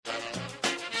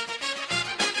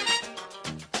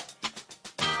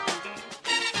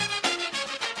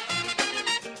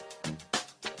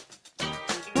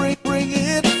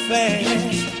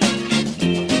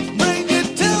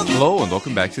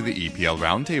welcome back to the EPL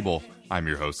Roundtable. I'm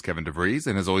your host, Kevin DeVries,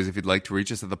 and as always, if you'd like to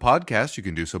reach us at the podcast, you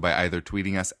can do so by either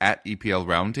tweeting us at EPL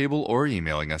Roundtable or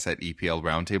emailing us at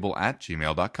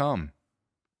eplroundtable@gmail.com.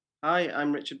 Hi,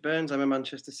 I'm Richard Burns. I'm a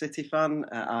Manchester City fan.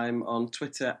 I'm on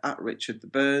Twitter at Richard the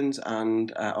Burns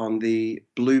and on the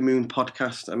Blue Moon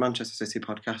podcast, a Manchester City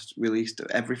podcast released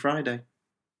every Friday.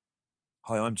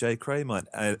 Hi, I'm Jay Cray, I'm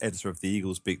editor of the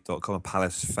eaglesbeak.com, a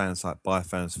Palace fan site by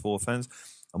fans for fans.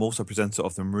 I'm also presenter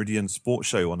of the Meridian Sports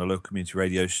Show on a local community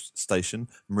radio station,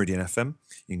 Meridian FM.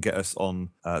 You can get us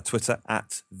on Twitter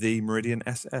at the Meridian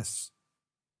SS.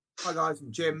 Hi guys, I'm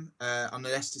Jim. I'm the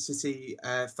Leicester City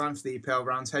fan for the EPL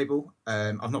Roundtable.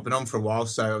 I've not been on for a while,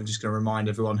 so I'm just going to remind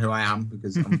everyone who I am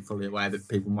because I'm fully aware that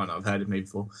people might not have heard of me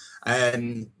before.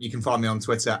 You can find me on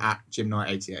Twitter at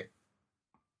JimKnight88.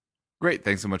 Great,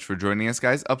 thanks so much for joining us,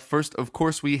 guys. Up first, of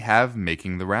course, we have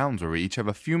Making the Rounds, where we each have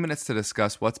a few minutes to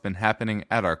discuss what's been happening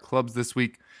at our clubs this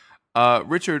week.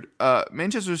 Richard,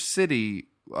 Manchester City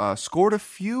scored a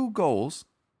few goals,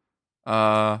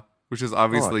 which is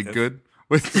obviously good.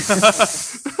 Well,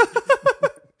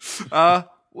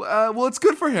 it's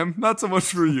good for him, not so much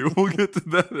for you. We'll get to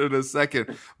that in a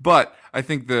second. But I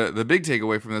think the big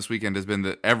takeaway from this weekend has been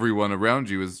that everyone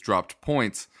around you has dropped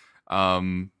points.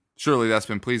 Surely that's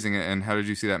been pleasing. And how did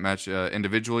you see that match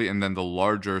individually and then the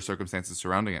larger circumstances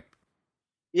surrounding it?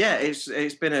 Yeah,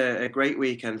 it's been a great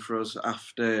weekend for us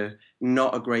after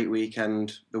not a great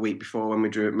weekend the week before when we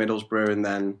drew at Middlesbrough, and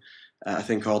then I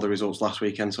think all the results last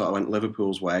weekend sort of went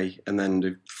Liverpool's way, and then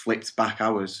they flicked back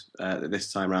ours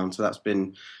this time round. So that's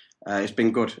been it's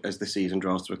been good as the season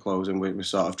draws to a close, and we're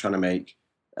sort of trying to make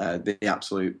the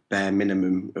absolute bare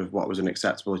minimum of what was an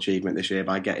acceptable achievement this year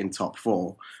by getting top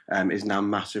four is now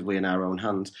massively in our own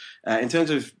hands. In terms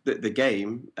of the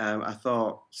game, I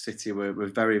thought City were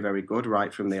very, very good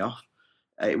right from the off.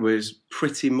 It was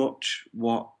pretty much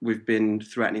what we've been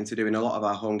threatening to do in a lot of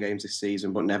our home games this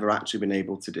season, but never actually been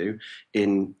able to do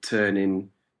in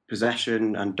turning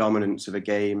possession and dominance of a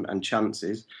game and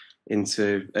chances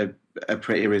into a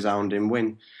pretty resounding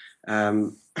win.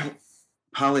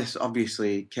 Palace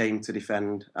obviously came to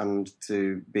defend and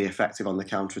to be effective on the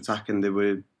counter-attack, and there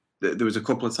was a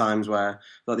couple of times where I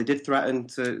thought they did threaten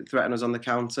us on the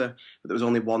counter, but there was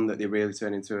only one that they really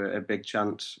turned into a big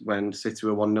chance when City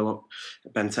were 1-0 up.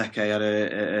 Benteke had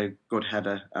a good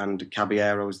header, and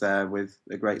Caballero was there with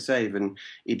a great save, and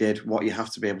he did what you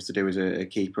have to be able to do as a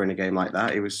keeper in a game like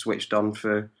that. He was switched on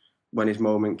for when his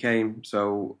moment came.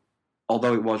 So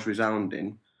although it was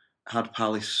resounding, had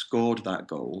Palace scored that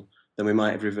goal, then we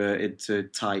might have reverted to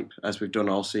type as we've done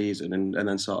all season and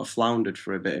then sort of floundered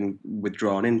for a bit and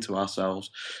withdrawn into ourselves.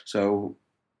 So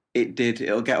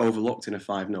it'll get overlooked in a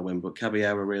 5-0 win, but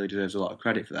Caballero really deserves a lot of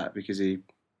credit for that because he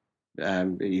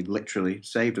literally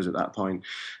saved us at that point.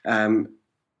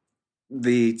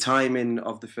 The timing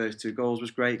of the first two goals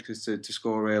was great because to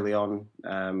score early on,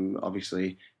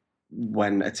 obviously,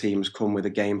 when a team's come with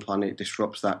a game plan, it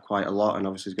disrupts that quite a lot and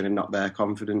obviously is going to knock their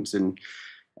confidence. And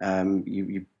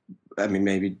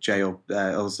maybe Jay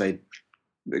will say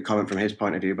a comment from his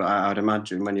point of view, but I'd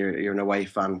imagine when you're an away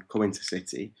fan coming to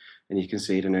City and you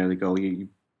concede an early goal, you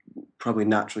probably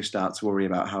naturally start to worry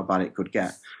about how bad it could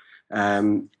get.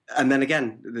 And then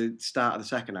again, the start of the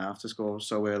second half to score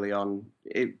so early on,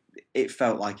 it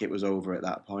felt like it was over at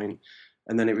that point.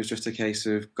 And then it was just a case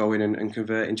of going and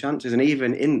converting chances. And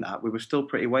even in that, we were still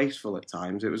pretty wasteful at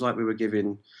times. It was like we were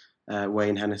giving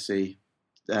Wayne Hennessy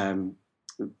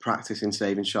practice in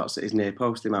saving shots at his near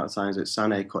post the amount of times that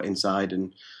Sané cut inside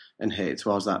and hit it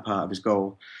towards that part of his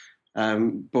goal.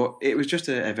 But it was just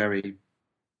a very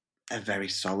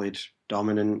solid,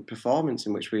 dominant performance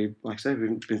in which we, like I said,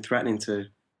 we've been threatening to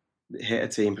hit a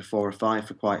team for 4 or 5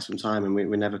 for quite some time, and we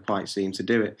never quite seem to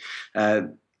do it.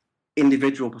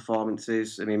 Individual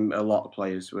performances, a lot of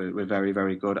players were very,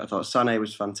 very good. I thought Sané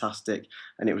was fantastic,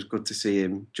 and it was good to see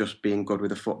him just being good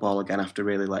with the football again after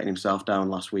really letting himself down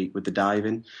last week with the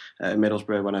diving at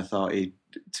Middlesbrough when I thought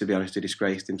to be honest, he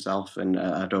disgraced himself, and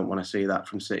I don't want to see that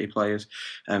from City players.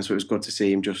 So it was good to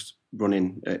see him just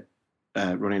running at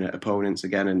opponents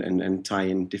again and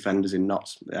tying defenders in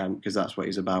knots because that's what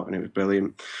he's about, and it was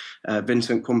brilliant.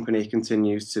 Vincent Kompany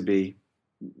continues to be.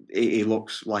 He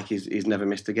looks like he's never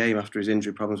missed a game after his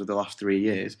injury problems of the last 3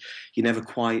 years. You're never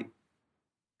quite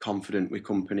confident with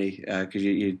Kompany because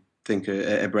you think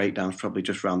a breakdown's probably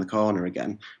just round the corner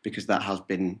again, because that has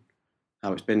been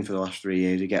how it's been for the last 3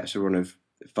 years. He gets a run of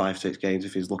 5-6 games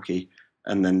if he's lucky,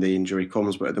 and then the injury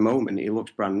comes. But at the moment, he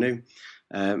looks brand new.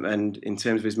 And in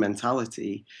terms of his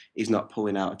mentality, he's not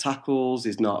pulling out of tackles.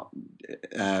 He's not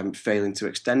failing to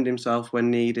extend himself when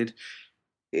needed.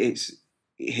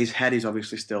 his head is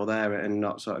obviously still there and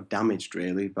not sort of damaged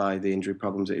really by the injury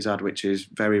problems that he's had, which is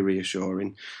very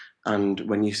reassuring. And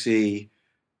when you see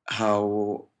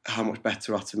how much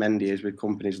better Otamendi is with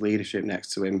Kompany's leadership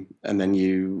next to him, and then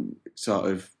you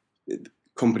sort of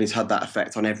Kompany's had that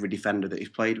effect on every defender that he's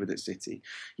played with at City,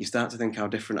 you start to think how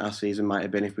different our season might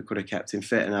have been if we could have kept him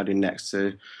fit and had him next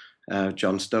to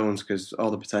John Stones, because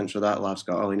all the potential that lad's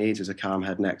got, all he needs is a calm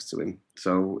head next to him.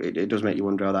 So it does make you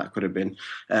wonder how that could have been.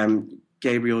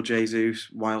 Gabriel Jesus,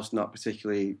 whilst not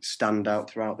particularly stand out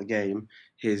throughout the game,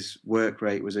 his work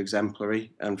rate was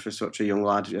exemplary, and for such a young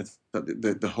lad,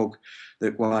 the hug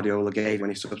that Guardiola gave when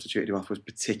he substituted him off was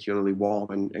particularly warm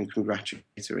and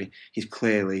congratulatory. He's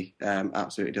clearly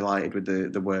absolutely delighted with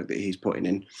the work that he's putting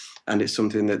in, and it's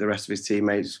something that the rest of his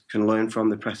teammates can learn from,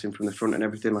 the pressing from the front and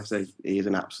everything. Like I say, he is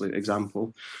an absolute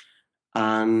example.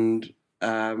 And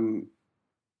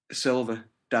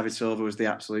David Silva was the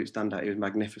absolute standout. He was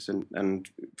magnificent and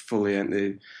fully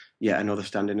earned yet another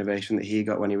standing ovation that he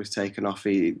got when he was taken off.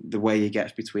 The way he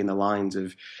gets between the lines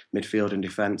of midfield and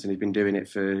defence, and he's been doing it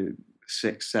for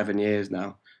 6-7 years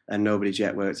now, and nobody's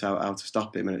yet worked out how to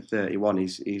stop him. And at 31,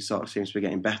 he sort of seems to be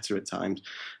getting better at times.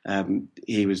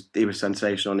 He was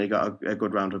sensational, and he got a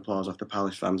good round of applause off the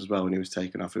Palace fans as well when he was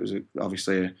taken off. It was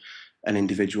obviously an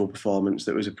individual performance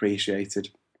that was appreciated.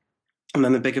 And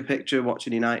then the bigger picture,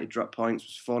 watching United drop points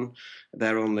was fun.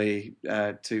 They're only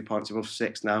 2 points above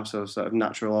 6 now, so sort of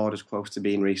natural order's close to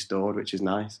being restored, which is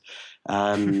nice.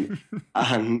 And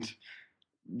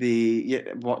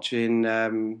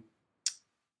watching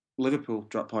Liverpool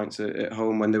drop points at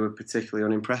home when they were particularly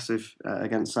unimpressive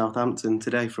against Southampton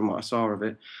today, from what I saw of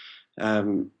it,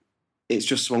 it's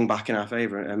just swung back in our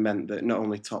favour and meant that not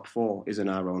only top 4 is in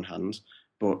our own hands,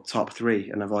 but top 3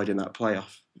 and avoiding that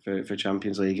playoff for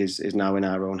Champions League is now in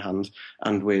our own hands.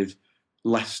 And with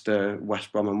Leicester,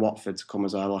 West Brom and Watford to come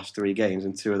as our last 3 games,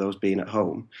 and 2 of those being at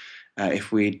home,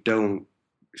 if we don't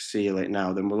seal it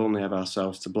now, then we'll only have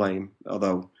ourselves to blame.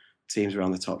 Although teams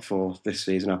around the top 4 this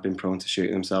season have been prone to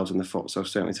shooting themselves in the foot, so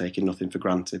certainly taking nothing for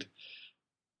granted.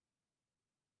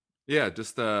 Yeah,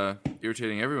 just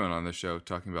irritating everyone on the show,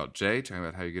 talking about Jay, talking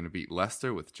about how you're going to beat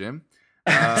Leicester with Jim.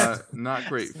 Not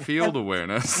great field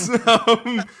awareness.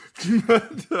 I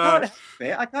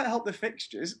can't help the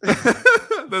fixtures.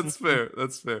 That's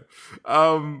fair.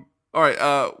 All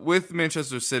right, with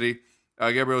Manchester City,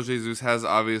 Gabriel Jesus has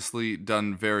obviously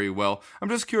done very well. I'm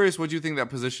just curious, what do you think that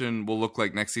position will look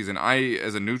like next season? I,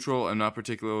 as a neutral, am not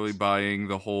particularly buying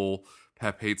the whole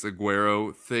Pep hates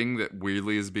Aguero thing that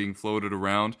weirdly is being floated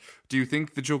around. Do you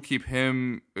think that you'll keep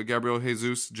him, Gabriel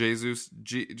Jesus,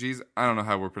 I don't know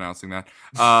how we're pronouncing that,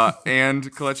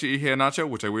 and Kelechi Iheanacho,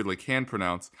 which I weirdly can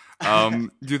pronounce. Do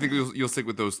you think you'll stick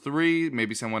with those 3,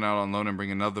 maybe someone out on loan and bring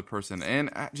another person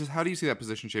in? Just how do you see that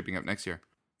position shaping up next year?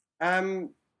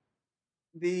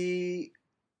 It's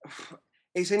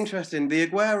interesting. The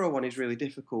Aguero one is really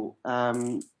difficult.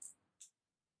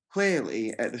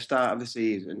 Clearly, at the start of the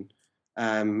season,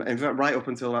 in fact, right up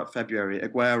until that February,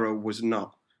 Aguero was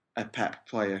not a Pep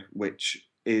player, which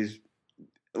is,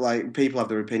 like, people have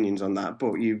their opinions on that,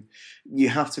 but you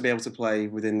have to be able to play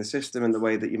within the system and the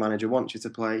way that your manager wants you to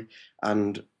play,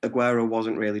 and Aguero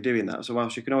wasn't really doing that. So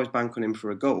whilst you can always bank on him for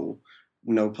a goal,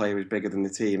 no player is bigger than the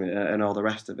team and all the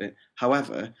rest of it.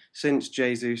 However, since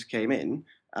Jesus came in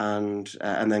and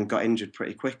then got injured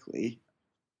pretty quickly,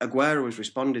 Aguero has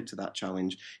responded to that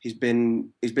challenge. He's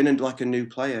been like a new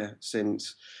player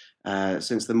since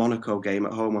the Monaco game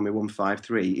at home when we won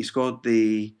 5-3. He scored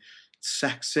the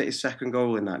City's second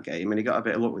goal in that game, and he got a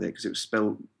bit of luck with it because it was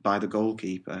spilled by the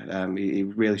goalkeeper. He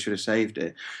really should have saved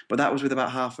it, but that was with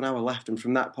about half an hour left, and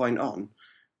from that point on,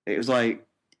 it was like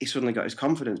he suddenly got his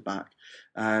confidence back,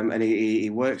 and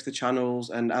he works the channels.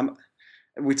 And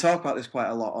we talk about this quite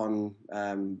a lot on,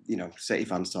 City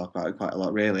fans talk about it quite a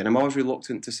lot, really. And I'm always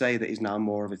reluctant to say that he's now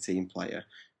more of a team player,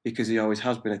 because he always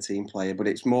has been a team player. But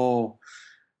it's more,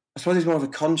 I suppose he's more of a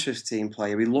conscious team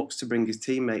player. He looks to bring his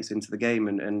teammates into the game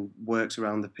and works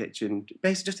around the pitch and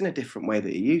basically just in a different way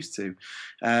that he used to.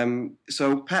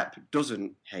 So Pep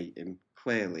doesn't hate him,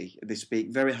 clearly. They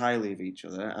speak very highly of each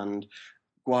other, and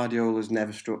Guardiola's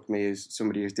never struck me as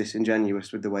somebody who's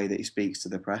disingenuous with the way that he speaks to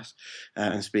the press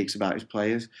and speaks about his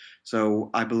players. So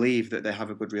I believe that they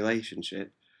have a good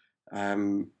relationship.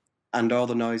 And all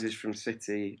the noises from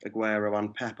City, Aguero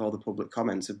and Pep, all the public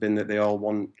comments have been that they all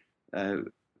want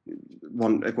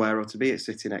Aguero to be at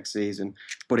City next season.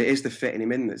 But it is the fitting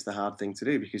him in that's the hard thing to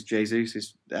do, because Jesus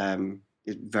is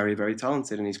very, very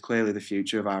talented and he's clearly the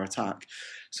future of our attack.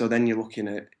 So then you're looking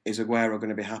at, is Aguero going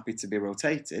to be happy to be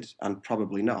rotated? And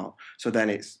probably not. So then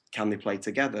it's, can they play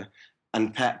together?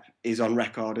 And Pep is on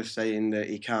record as saying that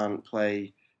he can't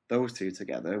play those two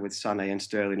together with Sané and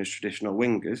Sterling as traditional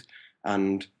wingers,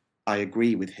 and I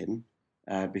agree with him.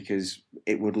 Because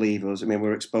it would leave us. I mean,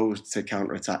 we're exposed to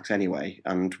counter-attacks anyway,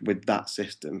 and with that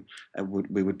system,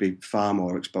 we would be far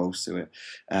more exposed to it.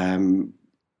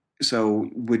 So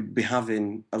we'd be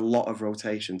having a lot of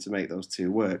rotation to make those two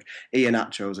work.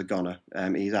 Iheanacho's a goner.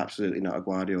 He's absolutely not a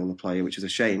Guardiola player, which is a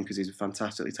shame because he's a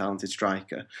fantastically talented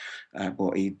striker.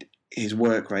 But his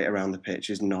work rate around the pitch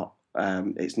is not.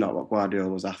 It's not what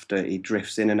Guardiola's after. He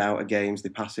drifts in and out of games. They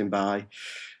pass him by,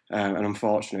 and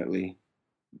unfortunately,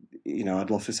 I'd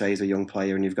love to say he's a young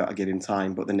player and you've got to give him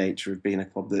time, but the nature of being a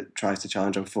club that tries to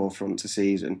challenge on four fronts a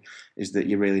season is that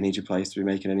you really need your players to be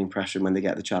making an impression when they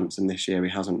get the chance, and this year he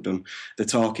hasn't done. The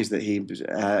talk is that he's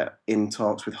in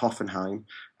talks with Hoffenheim,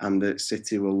 and that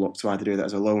City will look to either do that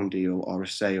as a loan deal or a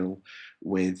sale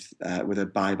with a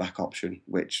buyback option,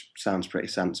 which sounds pretty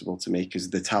sensible to me because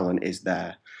the talent is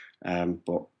there,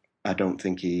 but I don't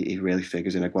think he really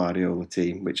figures in a Guardiola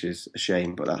team, which is a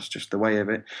shame, but that's just the way of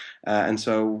it. And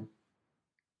so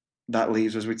that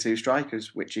leaves us with two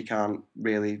strikers, which he can't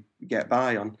really get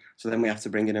by on. So then we have to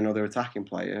bring in another attacking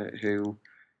player who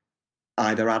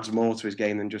either adds more to his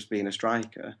game than just being a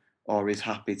striker, or is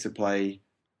happy to play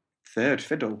third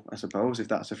fiddle, I suppose, if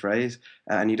that's a phrase.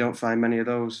 And you don't find many of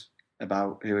those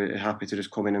about who are happy to just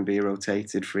come in and be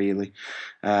rotated freely.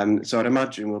 So I'd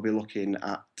imagine we'll be looking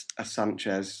at a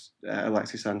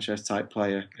Alexis Sanchez type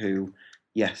player who,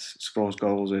 yes, scores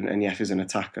goals and yes, is an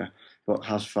attacker, but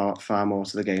has far more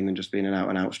to the game than just being an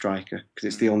out-and-out striker, because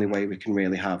it's the only way we can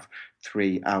really have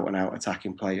three out-and-out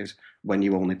attacking players when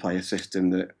you only play a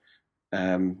system that,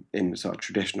 in sort of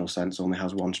traditional sense, only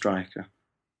has one striker.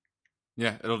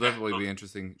 Yeah, it'll definitely be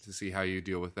interesting to see how you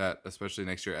deal with that, especially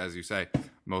next year, as you say,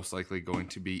 most likely going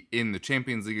to be in the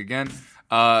Champions League again.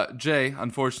 Jay,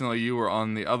 unfortunately, you were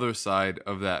on the other side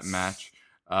of that match.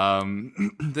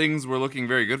 Things were looking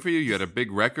very good for you. You had a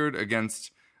big record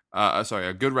against,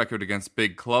 a good record against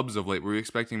big clubs of late. Were you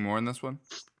expecting more in this one?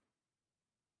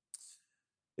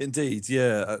 Indeed,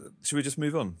 yeah. Should we just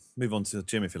move on? Move on to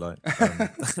Jim, if you like.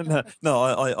 No,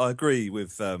 I agree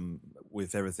with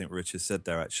everything Rich has said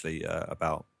there, actually,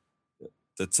 about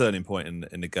the turning point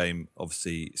in the game.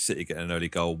 Obviously, City getting an early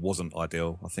goal wasn't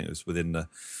ideal. I think it was within the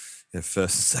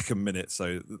first and second minute,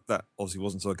 so that obviously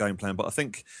wasn't a game plan. But I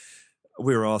think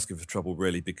we were asking for trouble,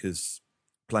 really, because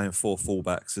playing four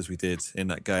fullbacks as we did in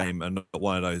that game, and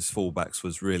one of those fullbacks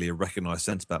was really a recognised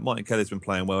centre-back. Martin Kelly's been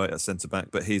playing well at centre-back,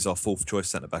 but he's our fourth choice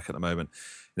centre-back at the moment.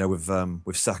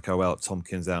 With Sacco out,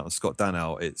 Tompkins out, and Scott Dan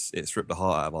out, it's ripped the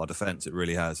heart out of our defence. It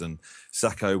really has. And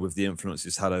Sacco, with the influence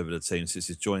he's had over the team since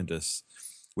he's joined us,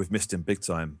 we've missed him big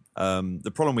time.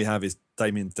 The problem we have is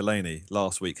Damien Delaney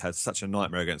last week had such a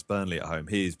nightmare against Burnley at home.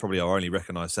 He's probably our only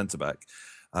recognised centre-back.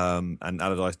 And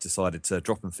Allardyce decided to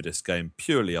drop him for this game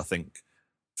purely, I think,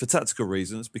 for tactical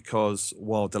reasons, because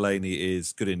while Delaney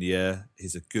is good in the air,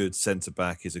 he's a good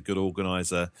centre-back, he's a good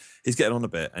organiser, he's getting on a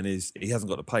bit and he hasn't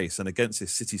got the pace. And against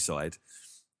this City side,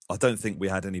 I don't think we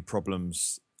had any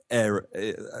problems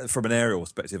from an aerial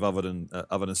perspective other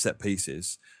than set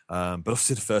pieces. But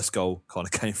obviously the first goal kind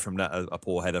of came from that, a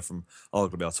poor header from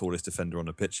arguably our tallest defender on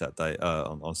the pitch that day,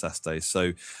 on Saturday.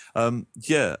 So,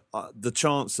 the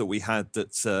chance that we had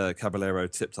that Caballero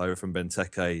tipped over from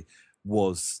Benteke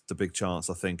was the big chance.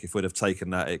 I think if we'd have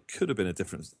taken that, it could have been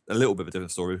a little bit of a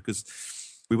different story, because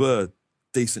we were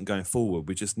decent going forward.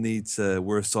 We just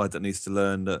we're a side that needs to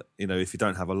learn that, if you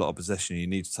don't have a lot of possession, you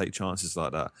need to take chances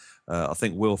like that. I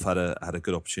think Wilf had a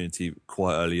good opportunity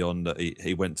quite early on that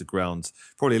he went to ground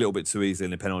probably a little bit too easily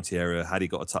in the penalty area. Had he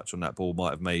got a touch on that ball,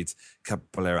 might have made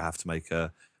Caballero have to make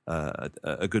a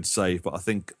good save. But I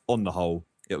think on the whole,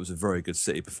 it was a very good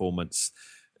City performance.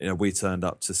 We turned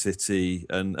up to City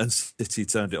and City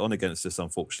turned it on against us,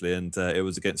 unfortunately. And it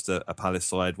was against a Palace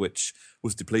side which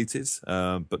was depleted,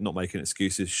 but not making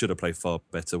excuses. Should have played far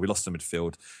better. We lost the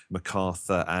midfield.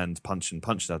 MacArthur and Punchin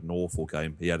had an awful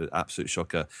game. He had an absolute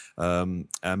shocker. And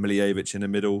Milijevic in the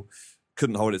middle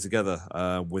couldn't hold it together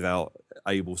without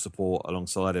able support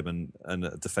alongside him. And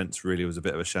the defence really was a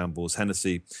bit of a shambles.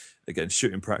 Hennessy, again,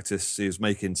 shooting practice, he was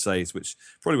making saves, which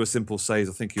probably were simple saves.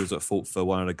 I think he was at fault for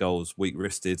one of the goals,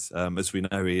 weak-wristed, as we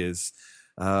know he is.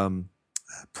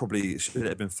 Probably should it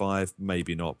have been 5,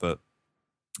 maybe not, but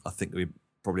I think we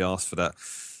probably asked for that.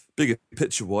 Bigger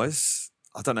picture-wise,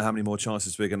 I don't know how many more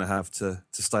chances we're going to have to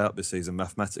stay up this season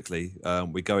mathematically.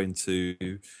 We go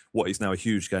into what is now a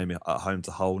huge game at home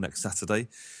to Hull next Saturday.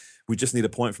 We just need a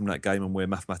point from that game and we're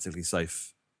mathematically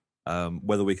safe.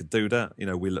 Whether we could do that,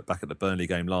 we look back at the Burnley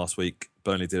game last week.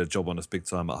 Burnley did a job on us big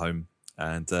time at home.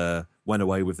 and went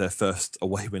away with their first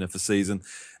away win of the season.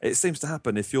 It seems to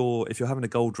happen if you're having a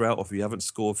goal drought, or if you haven't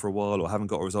scored for a while, or haven't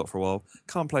got a result for a while.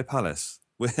 Can't play Palace.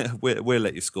 We'll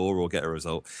let you score or get a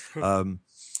result.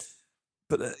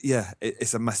 But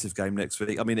it's a massive game next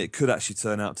week. I mean, it could actually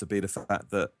turn out to be the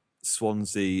fact that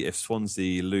if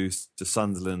Swansea lose to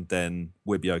Sunderland, then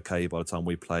we'll be okay by the time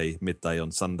we play midday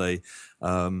on Sunday.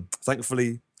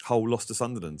 Thankfully, Hull lost to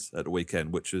Sunderland at the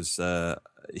weekend, which was a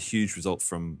huge result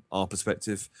from our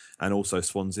perspective, and also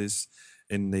Swansea's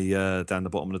in the down the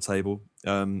bottom of the table.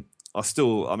 A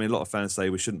lot of fans say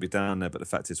we shouldn't be down there, but the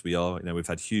fact is we are. We've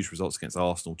had huge results against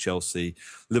Arsenal, Chelsea,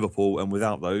 Liverpool, and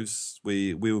without those,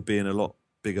 we would be in a lot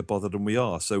bigger bother than we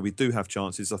are. So we do have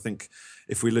chances. I think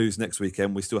if we lose next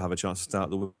weekend, we still have a chance to start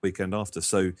the weekend after.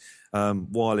 So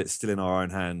while it's still in our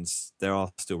own hands, there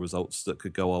are still results that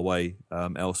could go our way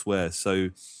elsewhere. So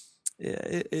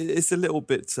it's a little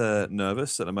bit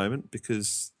nervous at the moment,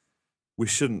 because we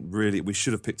should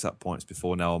have picked up points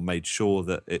before now and made sure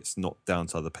that it's not down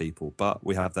to other people. But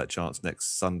we have that chance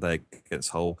next Sunday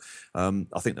against Hull.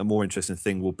 I think the more interesting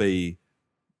thing will be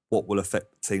what will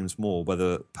affect teams more,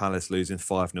 whether Palace losing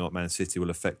 5-0 at Man City will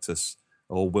affect us,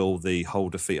 or will the Hull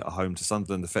defeat at home to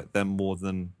Sunderland affect them more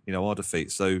than our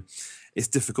defeat. So it's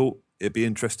difficult. It'd be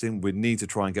interesting. We need to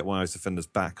try and get one of those defenders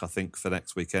back, I think, for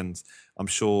next weekend. I'm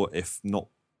sure if not,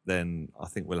 then I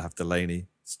think we'll have Delaney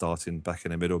starting back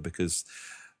in the middle, because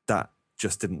that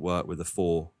just didn't work with the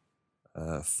four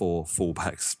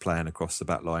fullbacks playing across the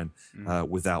back line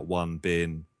without one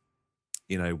being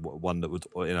one that would,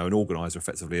 an organiser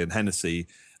effectively. And Hennessy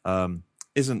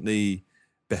isn't the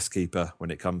best keeper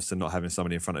when it comes to not having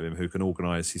somebody in front of him who can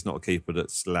organise. He's not a keeper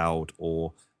that's loud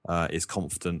or is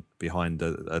confident behind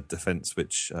a defence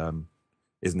which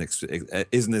isn't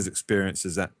as experienced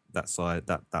as that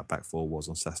back four was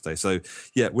on Saturday. So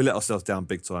yeah, we let ourselves down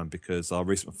big time, because our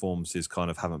recent performances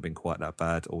kind of haven't been quite that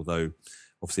bad. Although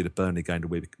obviously the Burnley game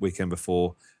the weekend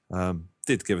before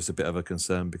did give us a bit of a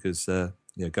concern, because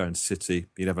going to City,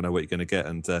 you never know what you're going to get,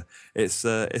 and it's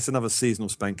another seasonal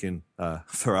spanking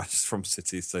for us from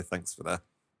City. So thanks for that.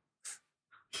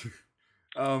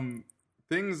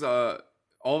 Things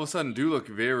all of a sudden do look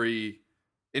very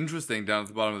interesting down at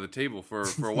the bottom of the table. For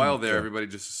a while there, everybody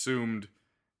just assumed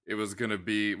it was going to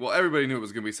be, everybody knew it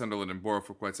was going to be Sunderland and Borough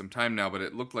for quite some time now, but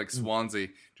it looked like Swansea,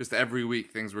 just every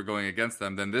week things were going against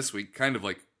them. Then this week, kind of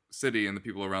like City and the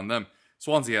people around them,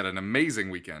 Swansea had an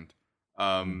amazing weekend,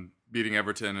 beating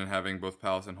Everton and having both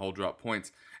Palace and Hull drop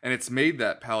points. And it's made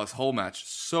that Palace-Hull match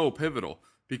so pivotal,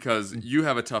 because you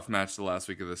have a tough match the last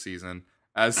week of the season,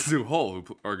 as do Hull,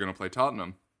 who are going to play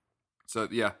Tottenham. So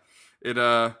yeah, it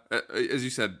as you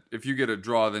said, if you get a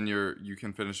draw, then you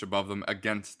can finish above them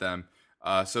against them.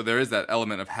 So there is that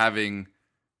element of having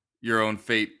your own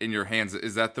fate in your hands.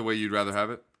 Is that the way you'd rather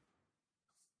have it?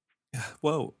 Yeah,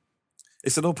 well,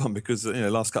 it's an odd one, because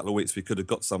last couple of weeks we could have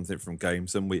got something from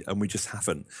games, and we just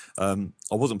haven't. I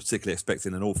wasn't particularly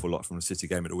expecting an awful lot from the City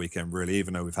game at the weekend, really,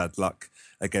 even though we've had luck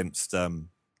against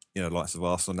likes of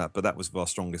Arsenal and that, but that was our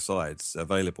strongest sides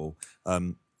available.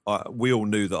 We all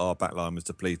knew that our backline was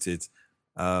depleted,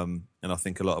 and I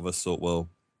think a lot of us thought, well,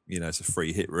 it's a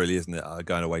free hit, really, isn't it?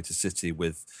 Going away to City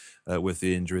with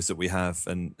the injuries that we have,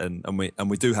 and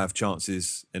we do have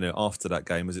chances, after that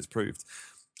game, as it's proved.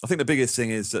 I think the biggest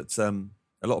thing is that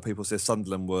a lot of people say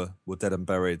Sunderland were dead and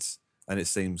buried, and it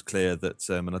seems clear that,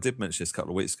 and I did mention this a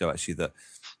couple of weeks ago actually, that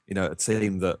a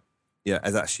team that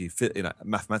has actually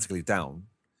mathematically down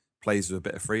plays with a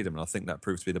bit of freedom, and I think that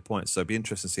proved to be the point. So it'd be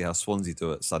interesting to see how Swansea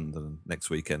do at Sunderland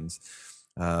next weekend,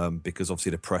 because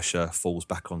obviously the pressure falls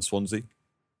back on Swansea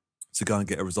to go and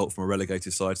get a result from a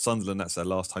relegated side. Sunderland, that's their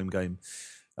last home game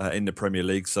in the Premier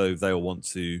League, so they'll want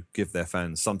to give their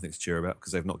fans something to cheer about,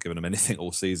 because they've not given them anything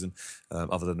all season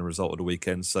other than the result of the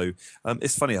weekend. So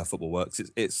it's funny how football works.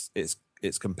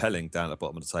 It's compelling down at the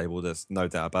bottom of the table. There's no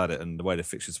doubt about it. And the way the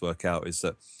fixtures work out is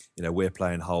that we're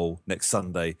playing Hull next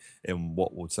Sunday in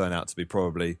what will turn out to be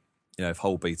probably, if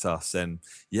Hull beat us, then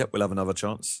we'll have another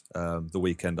chance the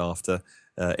weekend after.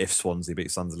 If Swansea beat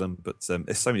Sunderland. But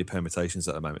there's so many permutations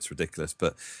at the moment, it's ridiculous.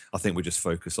 But I think we just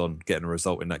focus on getting a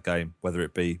result in that game, whether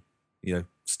it be,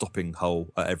 stopping Hull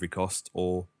at every cost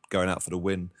or going out for the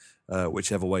win,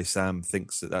 whichever way Sam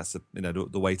thinks that's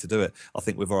the way to do it. I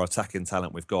think with our attacking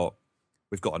talent we've got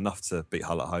enough to beat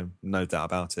Hull at home, no doubt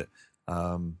about it.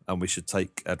 And we should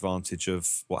take advantage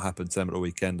of what happened to them at the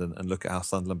weekend and look at how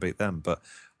Sunderland beat them. But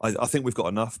I think we've got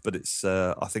enough. But it's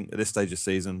I think at this stage of the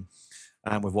season,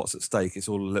 and with what's at stake, it's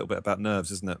all a little bit about nerves,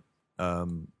 isn't it?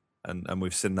 And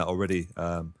we've seen that already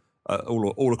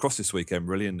all across this weekend,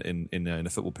 really, in the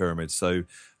football pyramid. So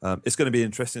it's going to be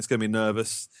interesting. It's going to be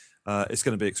nervous. It's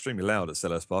going to be extremely loud at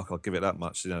Selhurst Park. I'll give it that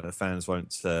much. The fans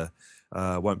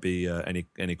won't be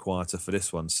any quieter for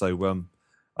this one. So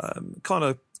kind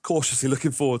of cautiously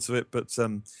looking forward to it. But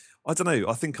I don't know.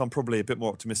 I think I'm probably a bit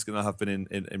more optimistic than I have been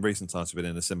in recent times. We've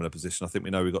been in a similar position. I think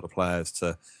we know we've got the players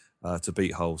to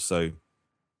beat Hull. So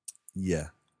yeah,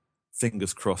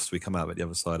 fingers crossed we come out at the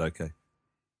other side okay.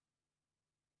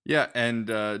 Yeah, and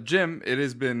Jim, it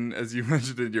has been, as you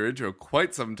mentioned in your intro,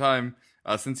 quite some time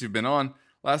since you've been on.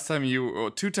 Last time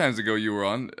two times ago you were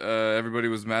on, everybody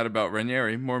was mad about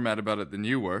Ranieri, more mad about it than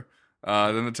you were.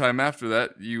 Then the time after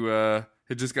that, you had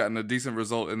just gotten a decent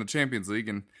result in the Champions League,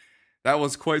 and that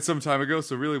was quite some time ago.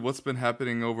 So really, what's been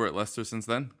happening over at Leicester since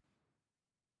then?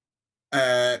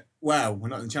 Well, we're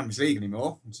not in the Champions League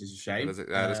anymore, which is a shame.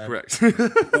 That is correct.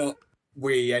 But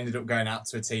we ended up going out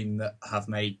to a team that have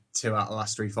made 2 out of the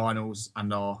last 3 finals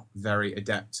and are very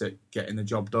adept at getting the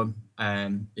job done.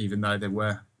 Even though they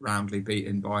were roundly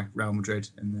beaten by Real Madrid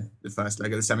in the first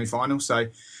leg of the semi-final. So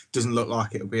it doesn't look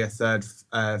like it'll be a third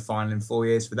final in 4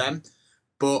 years for them.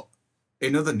 But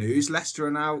in other news, Leicester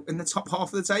are now in the top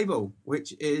half of the table,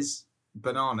 which is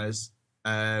bananas.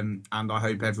 And I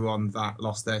hope everyone that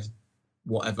lost their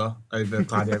whatever over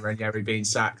Claudio Ranieri being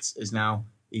sacked is now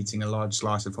eating a large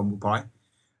slice of humble pie.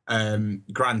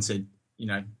 Granted,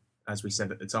 as we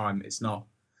said at the time,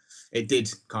 it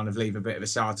did kind of leave a bit of a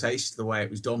sour taste the way it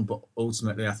was done, but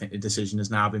ultimately I think the decision has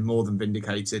now been more than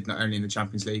vindicated, not only in the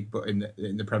Champions League, but in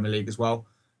the Premier League as well.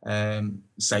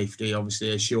 Safety obviously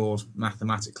assured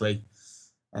mathematically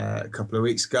a couple of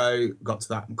weeks ago, got to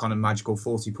that kind of magical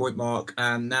 40-point mark,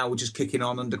 and now we're just kicking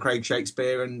on under Craig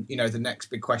Shakespeare. And, the next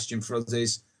big question for us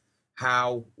is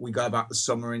how we go about the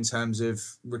summer in terms of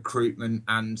recruitment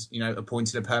and,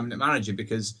 appointing a permanent manager,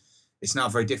 because it's now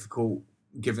very difficult,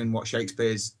 given what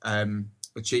Shakespeare's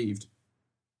achieved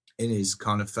in his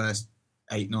kind of first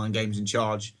 8-9 games in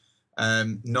charge,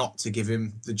 not to give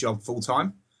him the job full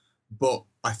time. But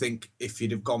I think if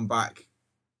you'd have gone back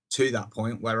to that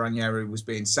point where Ranieri was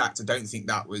being sacked, I don't think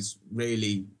that was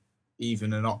really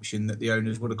even an option that the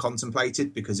owners would have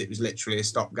contemplated, because it was literally a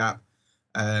stopgap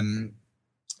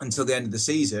until the end of the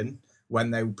season, when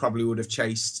they probably would have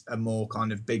chased a more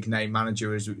kind of big name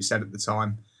manager, as we said at the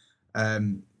time.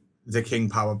 The King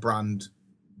Power brand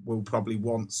will probably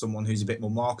want someone who's a bit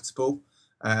more marketable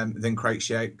than Craig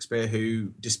Shakespeare,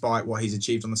 who, despite what he's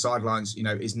achieved on the sidelines,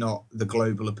 is not the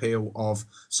global appeal of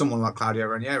someone like Claudio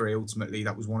Ranieri. Ultimately,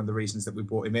 that was one of the reasons that we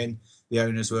brought him in. The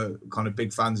owners were kind of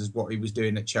big fans of what he was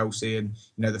doing at Chelsea, and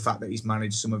the fact that he's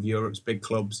managed some of Europe's big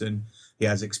clubs and he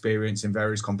has experience in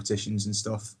various competitions and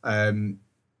stuff.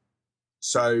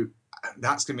 So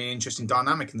that's going to be an interesting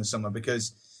dynamic in the summer,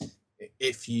 because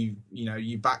if you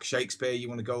back Shakespeare, you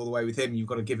want to go all the way with him, you've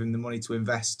got to give him the money to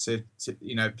invest to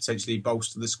potentially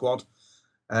bolster the squad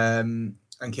and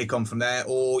kick on from there.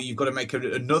 Or you've got to make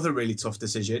another really tough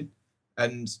decision.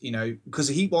 And, because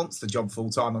he wants the job full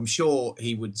time, I'm sure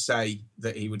he would say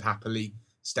that he would happily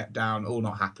step down, or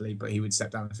not happily, but he would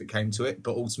step down if it came to it.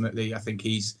 But ultimately, I think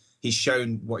he's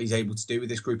shown what he's able to do with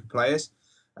this group of players.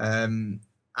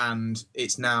 And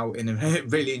it's now in a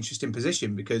really interesting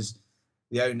position, because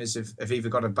the owners have either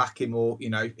got to back him, or,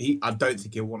 I don't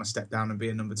think he'll want to step down and be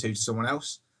a number 2 to someone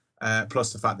else.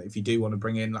 Plus the fact that if you do want to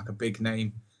bring in like a big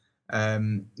name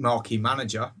marquee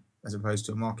manager, as opposed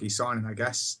to a marquee signing, I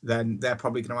guess, then they're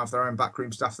probably going to have their own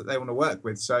backroom staff that they want to work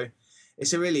with. So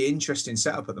it's a really interesting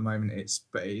setup at the moment. It's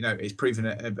proven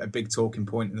a big talking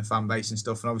point in the fan base and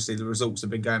stuff. And obviously the results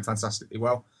have been going fantastically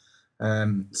well.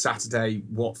 Saturday,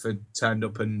 Watford turned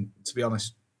up, and to be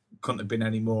honest, couldn't have been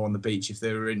any more on the beach if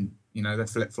they were in, their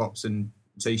flip-flops and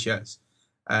T-shirts.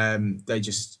 They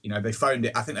just, they phoned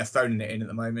it. I think they're phoning it in at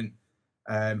the moment.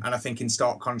 And I think in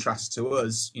stark contrast to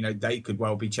us, they could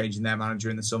well be changing their manager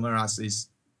in the summer, as is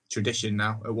tradition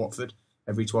now at Watford.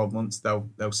 Every 12 months, they'll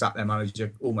sack their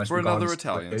manager almost for another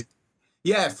Italian.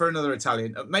 Yeah, for another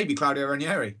Italian. Maybe Claudio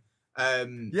Ranieri.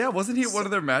 Yeah, wasn't he at one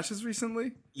of their matches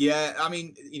recently? Yeah, I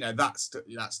mean, that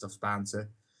stuff's bound to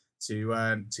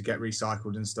get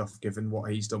recycled and stuff, given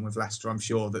what he's done with Leicester. I'm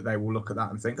sure that they will look at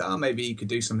that and think, maybe he could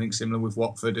do something similar with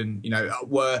Watford. And,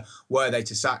 were they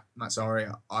to sack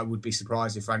Mazzarri, I would be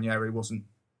surprised if Ranieri wasn't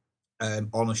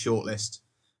on a short list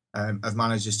of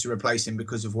managers to replace him,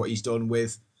 because of what he's done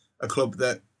with a club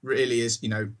that really is,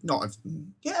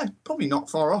 probably not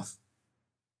far off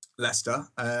Leicester,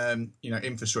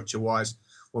 infrastructure-wise,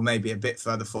 or maybe a bit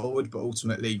further forward, but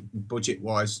ultimately,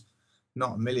 budget-wise,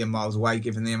 not a million miles away,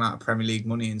 given the amount of Premier League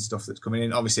money and stuff that's coming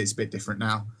in. Obviously, it's a bit different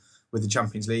now with the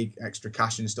Champions League, extra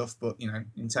cash and stuff, but,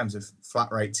 in terms of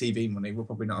flat rate TV money, we're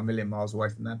probably not a million miles away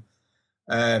from them.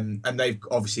 And they've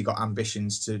obviously got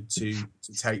ambitions to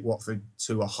take Watford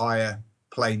to a higher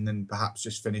plane than perhaps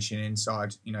just finishing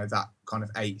inside, that kind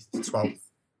of 8th, 12th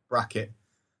bracket,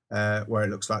 where it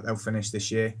looks like they'll finish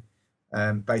this year,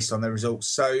 based on their results.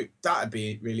 So that'd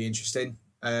be really interesting.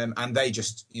 And they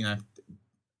just,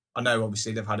 I know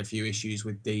obviously they've had a few issues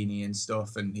with Deeney and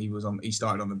stuff, and he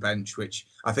started on the bench, which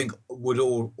I think would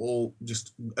all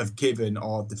just have given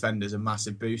our defenders a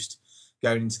massive boost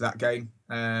going into that game.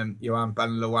 Johan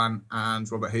Ben-Lawan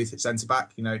and Robert Huth at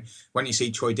centre-back. When you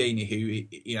see Troy Deeney, who,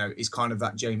 is kind of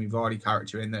that Jamie Vardy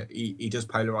character in that he does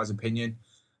polarise opinion,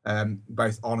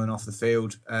 both on and off the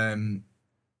field,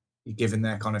 given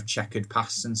their kind of checkered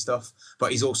past and stuff.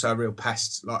 But he's also a real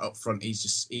pest, like up front.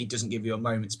 He doesn't give you a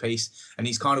moment's peace. And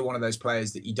he's kind of one of those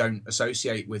players that you don't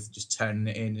associate with just turning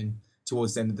it in and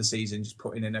towards the end of the season, just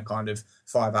putting in a kind of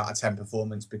 5 out of 10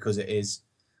 performance because it is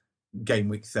game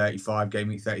week 35, game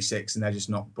week 36, and they're just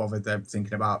not bothered. They're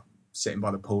thinking about sitting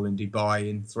by the pool in Dubai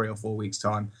in 3 or 4 weeks'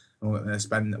 time, and they're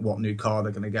spending what new car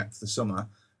they're going to get for the summer.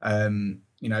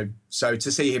 So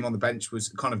to see him on the bench was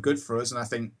kind of good for us, and I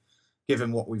think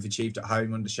given what we've achieved at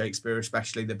home under Shakespeare,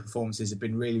 especially, the performances have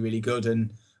been really, really good,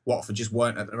 and Watford just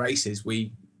weren't at the races.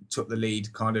 We took the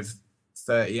lead kind of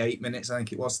 38 minutes, I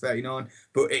think it was 39,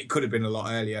 but it could have been a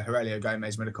lot earlier. Aurelio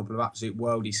Gomez made a couple of absolute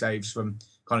worldy saves from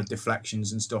kind of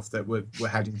deflections and stuff that were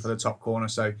heading for the top corner.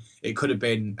 So it could have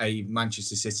been a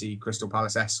Manchester City Crystal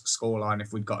Palace-esque scoreline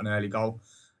if we'd got an early goal.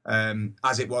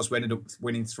 As it was, we ended up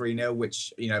winning 3-0,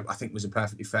 which I think was a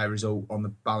perfectly fair result on the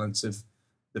balance of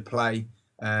the play.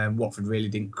 Watford really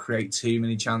didn't create too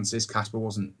many chances. Kasper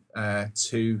wasn't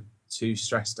too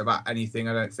stressed about anything,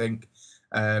 I don't think.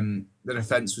 The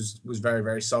defence was very,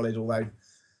 very solid, although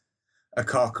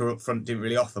Akaka up front didn't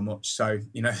really offer much. So,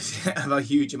 have a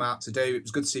huge amount to do. It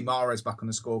was good to see Mahrez back on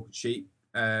the score sheet,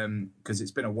 because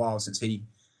it's been a while since he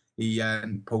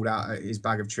pulled out his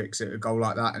bag of tricks at a goal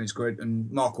like that, and it's good. And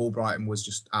Mark Albrighton was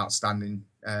just outstanding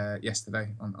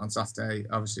yesterday on Saturday.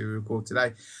 Obviously, we record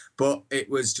today, but it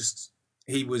was just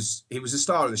he was a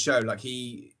star of the show. Like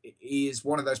he is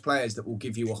one of those players that will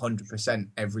give you 100%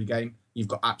 every game. You've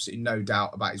got absolutely no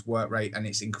doubt about his work rate, and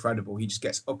it's incredible. He just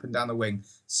gets up and down the wing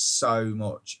so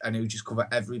much, and he'll just cover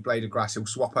every blade of grass. He'll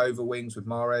swap over wings with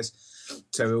Mahrez,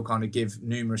 so he'll kind of give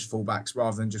numerous fullbacks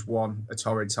rather than just one a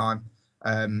torrid time.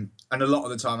 And a lot of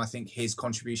the time, I think his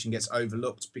contribution gets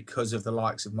overlooked because of the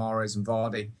likes of Mahrez and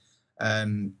Vardy,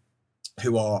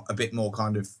 who are a bit more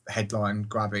kind of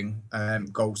headline-grabbing,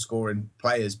 goal-scoring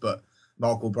players. But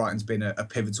Mark Albrighton's been a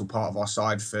pivotal part of our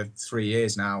side for 3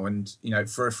 years now. And,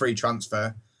 for a free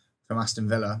transfer from Aston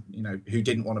Villa, who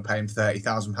didn't want to pay him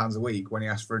 £30,000 a week when he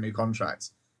asked for a new contract,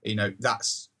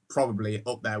 that's probably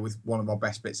up there with one of our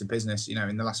best bits of business,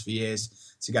 in the last few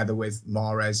years, together with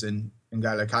Mahrez and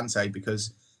N'Golo Kante,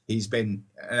 because he's been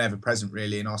an ever-present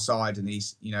really in our side, and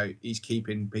he's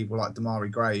keeping people like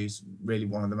Damari Gray, who's really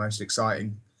one of the most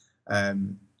exciting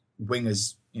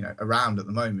wingers around at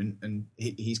the moment, and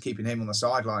he's keeping him on the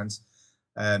sidelines.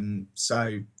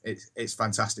 So it's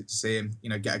fantastic to see him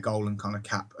get a goal and kind of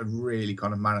cap a really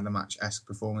kind of man of the match-esque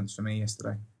performance for me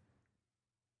yesterday.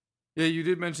 Yeah, you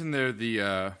did mention there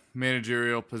the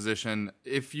managerial position.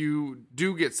 If you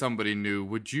do get somebody new,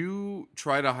 would you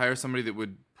try to hire somebody that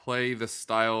would play the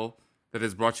style that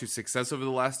has brought you success over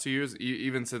the last 2 years?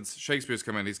 Even since Shakespeare's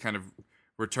come in, he's kind of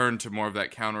returned to more of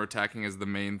that counter-attacking as the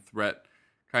main threat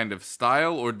kind of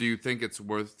style, or do you think it's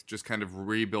worth just kind of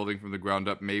rebuilding from the ground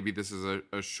up? Maybe this is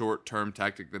a short-term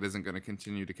tactic that isn't going to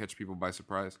continue to catch people by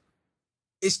surprise.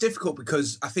 It's difficult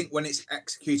because I think when it's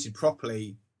executed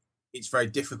properly, it's very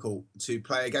difficult to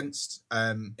play against,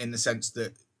 in the sense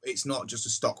that it's not just a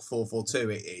stock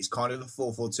 4-4-2. It's kind of a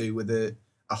 4-4-2 with a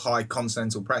high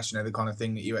continental press, the kind of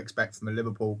thing that you expect from a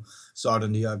Liverpool side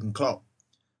under Jurgen Klopp,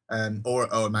 or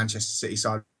a Manchester City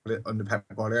side under Pep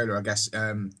Guardiola, I guess.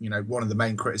 One of the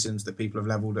main criticisms that people have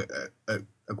levelled at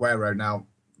Aguero now,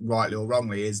 rightly or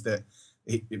wrongly, is that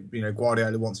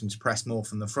Guardiola wants him to press more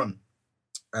from the front,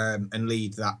 and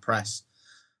lead that press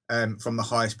from the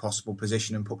highest possible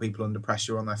position and put people under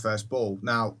pressure on their first ball.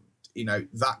 Now,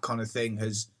 that kind of thing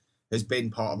has been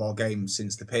part of our game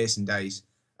since the Pearson days.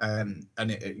 And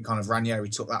it kind of Ranieri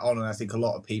took that on, and I think a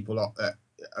lot of people are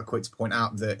quick to point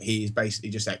out that he's basically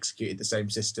just executed the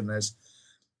same system as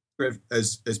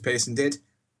Pearson did,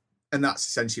 and that's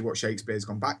essentially what Shakespeare's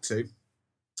gone back to.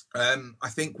 I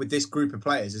think with this group of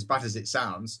players, as bad as it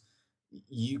sounds,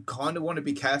 you kind of want to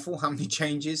be careful how many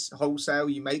changes wholesale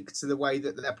you make to the way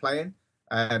that they're playing.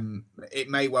 It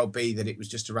may well be that it was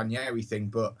just a Ranieri thing,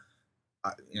 but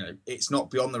it's not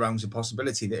beyond the realms of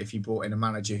possibility that if you brought in a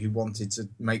manager who wanted to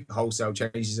make wholesale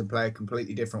changes and play a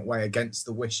completely different way against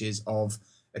the wishes of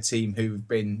a team who've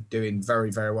been doing very,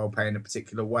 very well playing a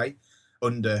particular way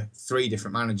under 3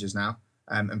 different managers now,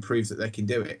 and prove that they can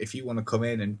do it. If you want to come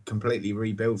in and completely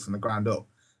rebuild from the ground up,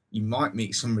 you might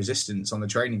meet some resistance on the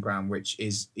training ground, which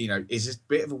is a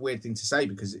bit of a weird thing to say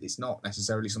because it's not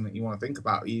necessarily something you want to think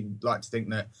about. You'd like to think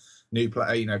that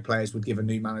players would give a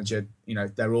new manager,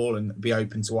 their all and be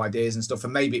open to ideas and stuff.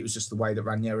 And maybe it was just the way that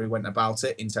Ranieri went about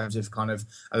it in terms of kind of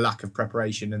a lack of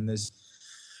preparation. And there's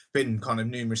been kind of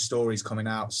numerous stories coming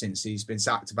out since he's been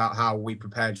sacked about how we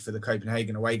prepared for the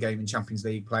Copenhagen away game in Champions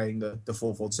League playing the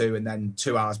 4-4-2, and then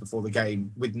 2 hours before the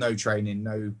game with no training,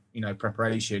 no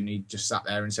preparation, he just sat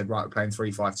there and said, right, we're playing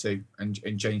 3-5-2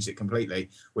 and changed it completely,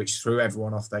 which threw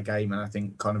everyone off their game and I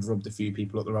think kind of rubbed a few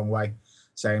people up the wrong way,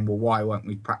 saying, well, why weren't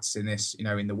we practicing this,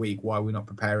 in the week? Why are we not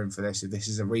preparing for this? If this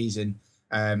is a reason,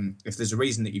 if there's a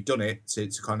reason that you've done it to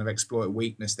kind of exploit a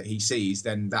weakness that he sees,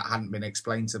 then that hadn't been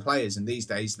explained to players. And these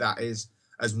days, that is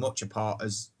as much a part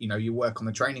as, you work on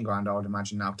the training ground, I would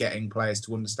imagine now, getting players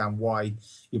to understand why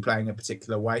you're playing a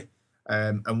particular way.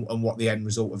 And what the end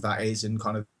result of that is, and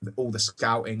kind of all the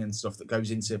scouting and stuff that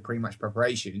goes into pre-match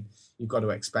preparation, you've got to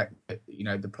expect that,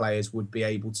 the players would be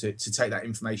able to take that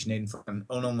information in from an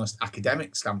almost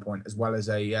academic standpoint, as well as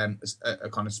a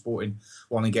kind of sporting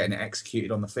one and getting it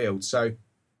executed on the field. So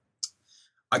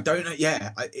I don't know.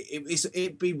 Yeah,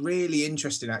 it'd be really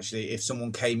interesting, actually, if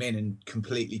someone came in and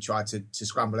completely tried to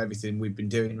scramble everything we've been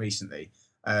doing recently.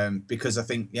 Because I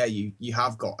think, you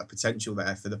have got a potential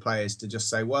there for the players to just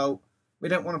say, well, we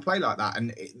don't want to play like that.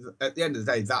 And at the end of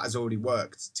the day, that has already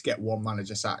worked to get one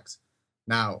manager sacked.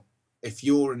 Now, if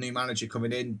you're a new manager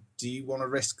coming in, do you want to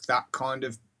risk that kind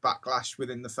of backlash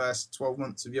within the first 12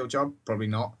 months of your job? Probably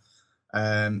not.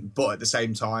 But at the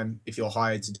same time, if you're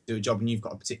hired to do a job and you've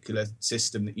got a particular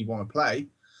system that you want to play,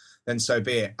 then so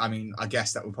be it. I mean, I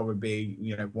guess that would probably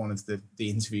be, one of the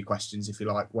interview questions, if you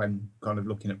like, when kind of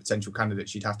looking at potential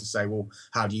candidates. You'd have to say, well,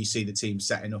 how do you see the team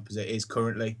setting up as it is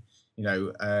currently?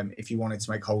 If you wanted to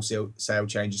make wholesale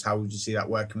changes, how would you see that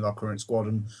working with our current squad,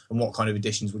 and what kind of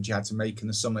additions would you have to make in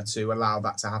the summer to allow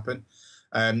that to happen?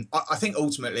 I think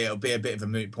ultimately it'll be a bit of a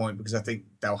moot point because I think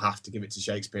they'll have to give it to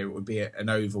Shakespeare. It would be an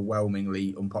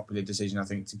overwhelmingly unpopular decision, I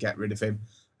think, to get rid of him.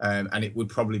 And it would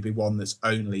probably be one that's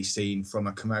only seen from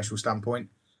a commercial standpoint,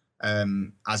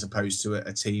 as opposed to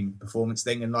a team performance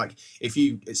thing. And like, if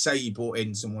you say you brought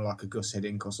in someone like a Gus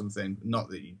Hiddink or something, not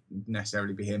that you'd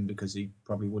necessarily be him because he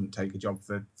probably wouldn't take a job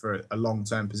for a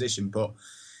long-term position, but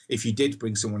if you did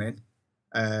bring someone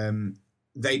in,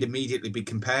 they'd immediately be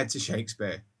compared to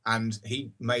Shakespeare, and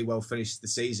he may well finish the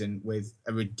season with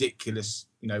a ridiculous,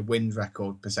 win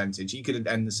record percentage. He could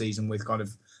end the season with kind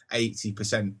of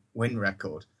 80% win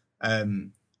record.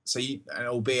 So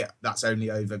albeit that's only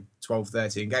over 12,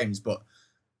 13 games, but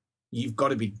you've got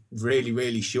to be really,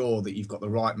 really sure that you've got the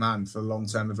right man for the long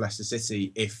term of Leicester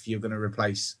City if you're going to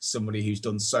replace somebody who's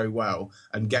done so well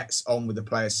and gets on with the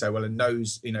players so well and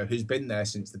knows, who's been there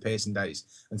since the Pearson days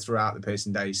and throughout the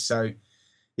Pearson days. So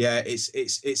yeah,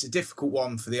 it's a difficult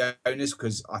one for the owners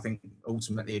because I think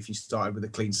ultimately if you started with a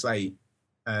clean slate,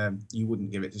 you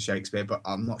wouldn't give it to Shakespeare, but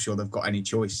I'm not sure they've got any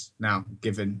choice now,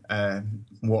 given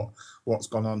what's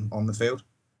gone on the field.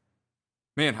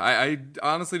 Man, I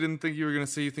honestly didn't think you were going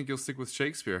to say you think you'll stick with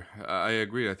Shakespeare. I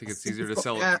agree. I think it's easier to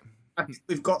sell it. I think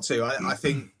we've got to. I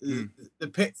think the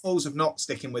pitfalls of not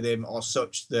sticking with him are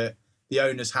such that the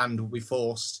owner's hand will be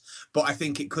forced. But I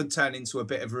think it could turn into a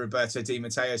bit of a Roberto Di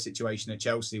Matteo situation at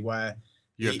Chelsea where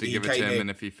you have to give it to him, and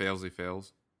if he fails, he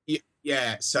fails.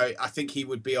 Yeah, so I think he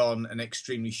would be on an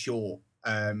extremely short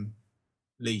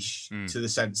leash to the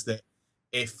sense that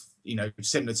if,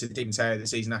 similar to Di Matteo the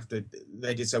season after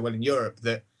they did so well in Europe,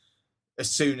 that as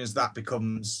soon as that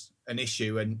becomes an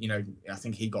issue, and, I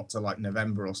think he got to like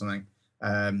November or something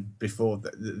before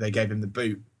they gave him the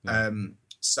boot. Yeah.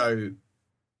 So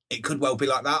it could well be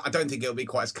like that. I don't think it'll be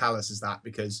quite as callous as that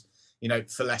because,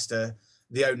 for Leicester,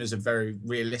 the owners are very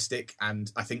realistic,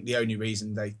 and I think the only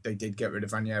reason they did get rid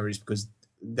of Ranieri is because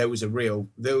there was a real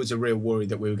worry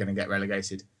that we were going to get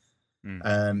relegated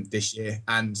this year.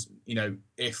 And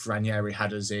if Ranieri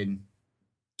had us in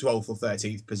 12th or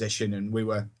 13th position, and we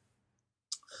were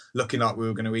looking like we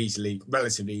were going to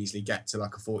relatively easily get to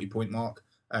like a 40-point mark,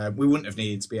 we wouldn't have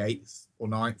needed to be 8th or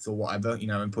 9th or whatever,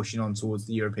 and pushing on towards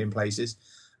the European places.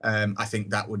 I think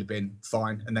that would have been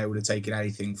fine, and they would have taken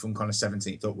anything from kind of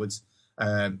 17th upwards.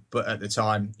 But at the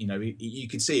time, you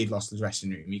can see he'd lost the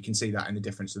dressing room. You can see that in the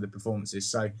difference of the performances.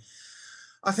 So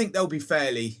I think they'll be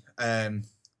fairly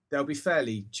they'll be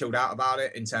fairly chilled out about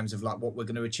it in terms of like what we're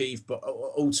going to achieve. But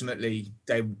ultimately,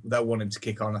 they'll want him to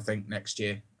kick on, I think, next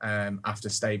year after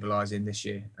stabilising this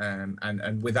year,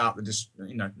 and without the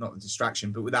not the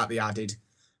distraction, but without the added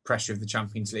pressure of the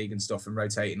Champions League and stuff, and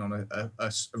rotating on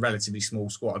a relatively small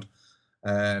squad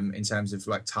in terms of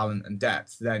like talent and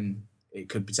depth, then it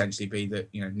could potentially be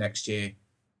that next year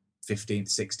 15th,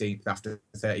 16th after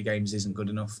 30 games isn't good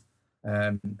enough.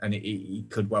 And he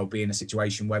could well be in a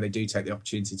situation where they do take the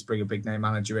opportunity to bring a big name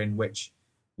manager in, which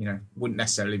wouldn't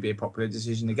necessarily be a popular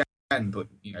decision again, but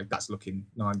that's looking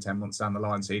 9-10 months down the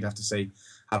line, so you'd have to see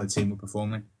how the team were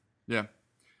performing. Yeah.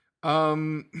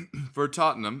 For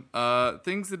Tottenham,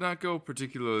 things did not go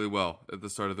particularly well at the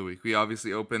start of the week. We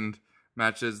obviously opened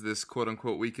matches this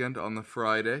quote-unquote weekend on the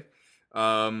Friday,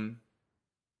 and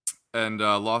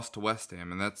lost to West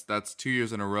Ham, and that's 2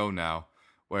 years in a row now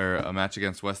where a match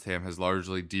against West Ham has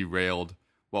largely derailed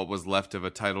what was left of a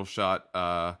title shot.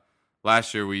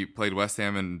 Last year we played West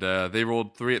Ham, and they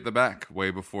rolled 3 at the back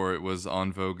way before it was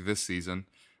on vogue this season.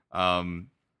 And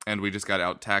we just got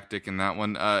out-tactic in that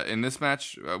one. In this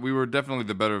match, we were definitely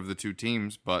the better of the two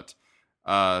teams, but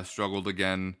struggled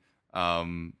again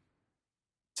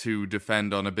to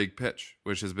defend on a big pitch,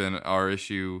 which has been our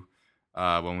issue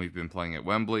when we've been playing at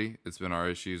Wembley. It's been our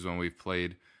issues when we've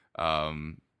played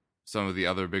some of the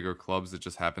other bigger clubs that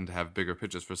just happen to have bigger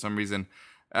pitches for some reason.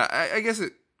 I guess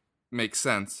it makes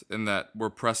sense in that we're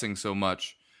pressing so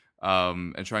much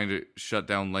and trying to shut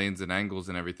down lanes and angles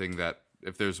and everything that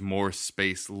if there's more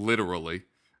space, literally,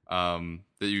 that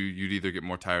you'd either get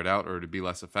more tired out or to be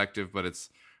less effective. But it's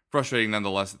frustrating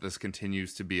nonetheless that this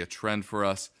continues to be a trend for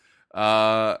us.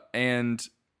 It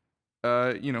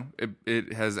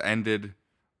has ended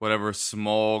whatever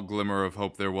small glimmer of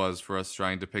hope there was for us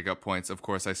trying to pick up points. Of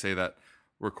course, I say that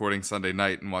recording Sunday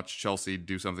night and watch Chelsea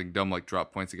do something dumb like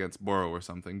drop points against Borough or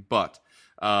something. But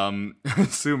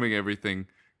assuming everything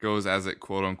goes as it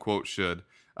quote-unquote should,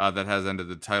 that has ended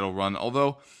the title run.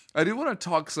 Although, I do want to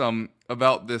talk some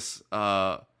about this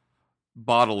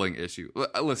bottling issue.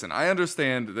 Listen, I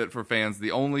understand that for fans,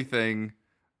 the only thing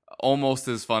almost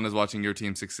as fun as watching your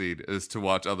team succeed is to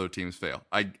watch other teams fail.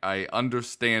 I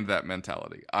understand that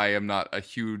mentality. I am not a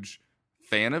huge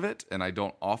fan of it, and I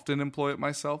don't often employ it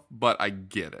myself, but I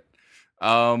get it.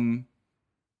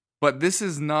 But this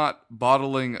is not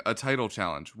bottling a title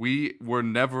challenge. We were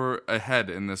never ahead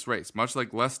in this race, much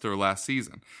like Leicester last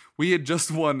season. We had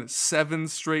just won 7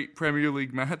 straight Premier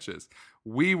League matches.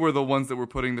 We were the ones that were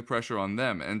putting the pressure on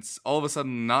them, and all of a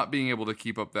sudden not being able to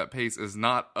keep up that pace is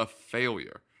not a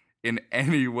failure in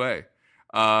any way.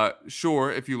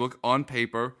 Sure, if you look on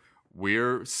paper,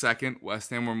 we're second. West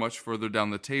Ham were much further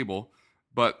down the table.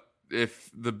 But if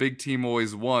the big team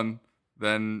always won,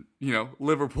 then,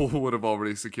 Liverpool would have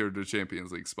already secured the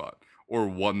Champions League spot or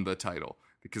won the title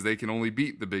because they can only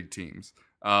beat the big teams.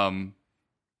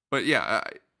 But yeah,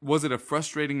 was it a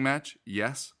frustrating match?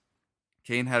 Yes.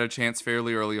 Kane had a chance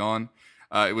fairly early on.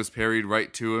 It was parried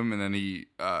right to him, and then he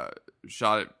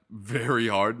shot it very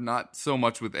hard, not so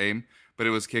much with aim, but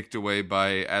it was kicked away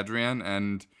by Adrian,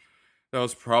 and that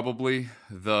was probably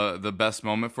the best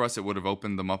moment for us. It would have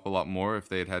opened them up a lot more if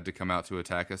they had to come out to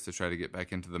attack us to try to get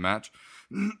back into the match.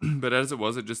 But as it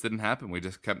was, it just didn't happen. We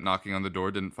just kept knocking on the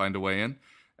door, didn't find a way in,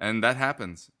 and that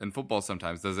happens in football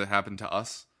sometimes. Does it happen to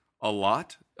us a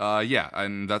lot? Yeah,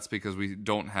 and that's because we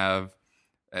don't have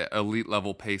elite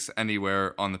level pace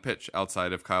anywhere on the pitch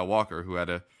outside of Kyle Walker, who had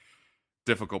a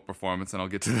difficult performance, and I'll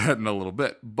get to that in a little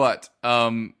bit. But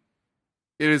it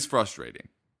is frustrating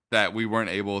that we weren't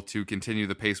able to continue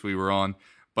the pace we were on.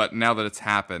 But now that it's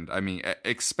happened, I mean,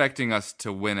 expecting us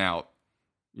to win out,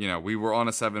 we were on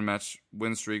a 7-match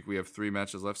win streak. We have 3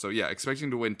 matches left. So yeah, expecting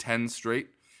to win 10 straight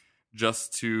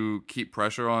just to keep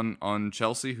pressure on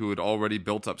Chelsea, who had already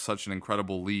built up such an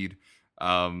incredible lead,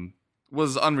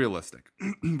 was unrealistic.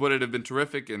 Would it have been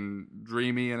terrific and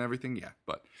dreamy and everything? Yeah,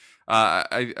 but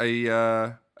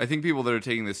I think people that are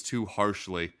taking this too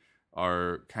harshly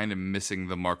are kind of missing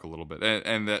the mark a little bit,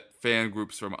 and that fan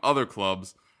groups from other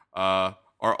clubs are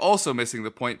also missing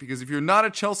the point, because if you're not a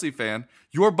Chelsea fan,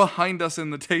 you're behind us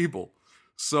in the table.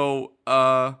 So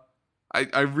I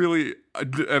really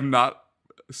am not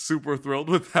super thrilled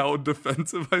with how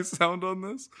defensive I sound on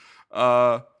this.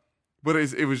 But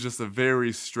it was just a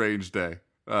very strange day,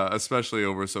 especially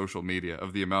over social media,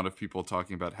 of the amount of people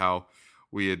talking about how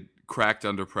we had cracked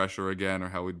under pressure again or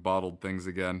how we'd bottled things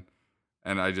again.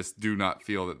 And I just do not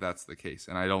feel that that's the case.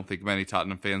 And I don't think many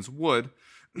Tottenham fans would.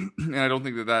 And I don't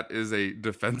think that that is a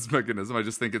defense mechanism. I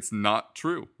just think it's not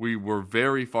true. We were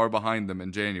very far behind them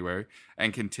in January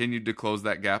and continued to close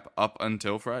that gap up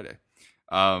until Friday.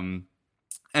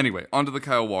 Anyway, on to the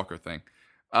Kyle Walker thing.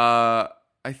 I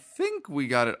think we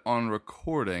got it on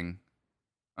recording.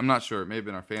 I'm not sure. It may have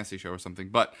been our fantasy show or something.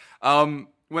 But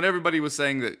when everybody was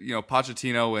saying that,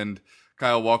 Pochettino and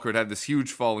Kyle Walker had this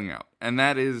huge falling out, and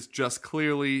that is just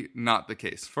clearly not the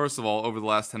case. First of all, over the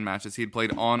last 10 matches, he'd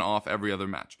played on-off every other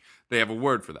match. They have a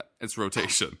word for that. It's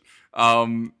rotation.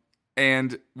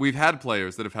 And we've had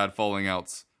players that have had falling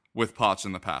outs with Poch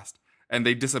in the past, and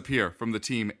they disappear from the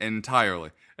team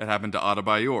entirely. It happened to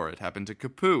Adebayor, it happened to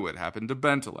Capu, it happened to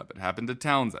Bentaleb, it happened to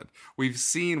Townsend. We've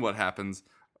seen what happens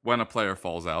when a player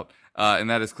falls out, and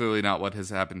that is clearly not what has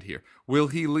happened here. Will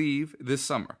he leave this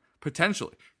summer?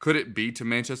 Potentially. Could it be to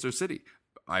Manchester City?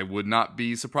 I would not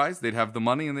be surprised. They'd have the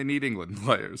money and they need England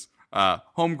players.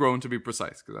 Homegrown to be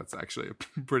precise, because that's actually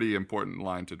a pretty important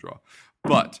line to draw.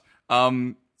 But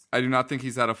I do not think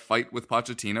he's had a fight with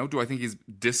Pochettino. Do I think he's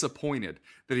disappointed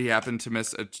that he happened to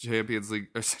miss a Champions League,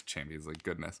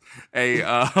 goodness, a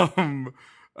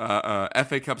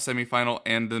FA Cup semifinal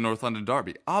and the North London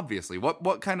derby? Obviously,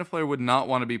 what kind of player would not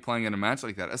want to be playing in a match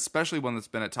like that, especially one that's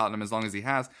been at Tottenham as long as he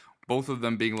has, both of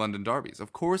them being London derbies?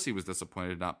 Of course he was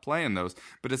disappointed not playing those,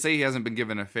 but to say he hasn't been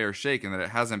given a fair shake and that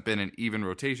it hasn't been an even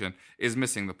rotation is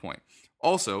missing the point.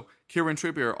 Also, Kieran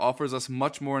Trippier offers us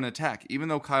much more in attack, even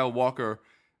though Kyle Walker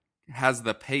has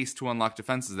the pace to unlock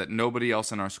defenses that nobody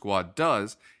else in our squad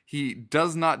does. He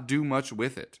does not do much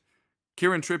with it.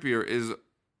 Kieran Trippier is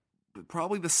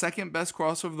probably the second best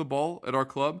crosser of the ball at our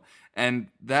club, and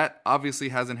that obviously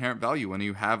has inherent value when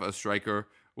you have a striker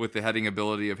with the heading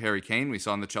ability of Harry Kane. We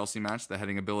saw in the Chelsea match the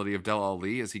heading ability of Dele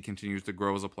Alli as he continues to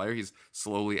grow as a player. He's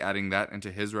slowly adding that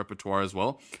into his repertoire as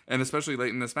well. And especially late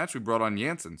in this match, we brought on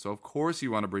Janssen. So of course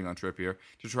you want to bring on Trippier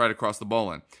to try to cross the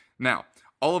ball in. Now,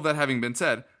 all of that having been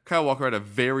said, Kyle Walker had a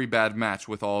very bad match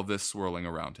with all of this swirling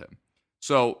around him.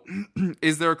 So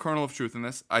is there a kernel of truth in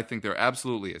this? I think there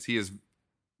absolutely is.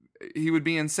 He would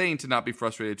be insane to not be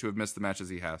frustrated to have missed the matches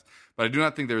he has. But I do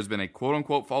not think there has been a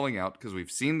quote-unquote falling out, because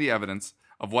we've seen the evidence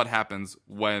of what happens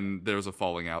when there's a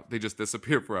falling out. They just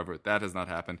disappear forever. That has not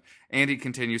happened. And he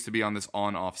continues to be on this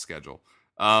on-off schedule.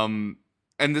 And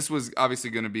this was obviously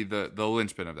going to be the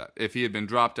linchpin of that. If he had been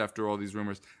dropped after all these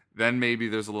rumors, then maybe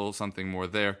there's a little something more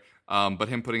there. But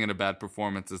him putting in a bad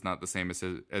performance is not the same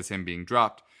as him being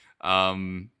dropped.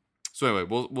 So anyway,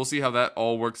 we'll see how that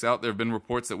all works out. There have been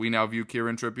reports that we now view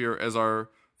Kieran Trippier as our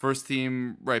first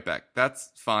team right back.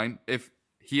 That's fine. If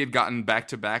he had gotten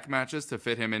back-to-back matches to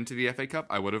fit him into the FA Cup,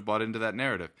 I would have bought into that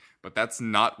narrative. But that's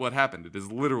not what happened. It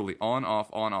is literally on-off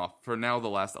for now the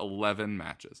last 11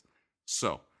 matches.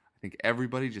 So I think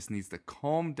everybody just needs to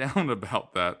calm down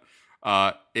about that.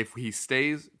 If he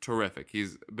stays, terrific.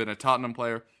 He's been a Tottenham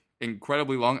player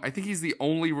incredibly long. I think he's the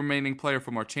only remaining player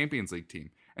from our Champions League team.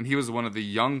 And he was one of the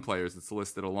young players that's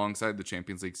listed alongside the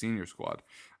Champions League senior squad.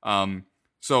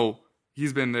 So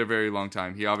he's been there a very long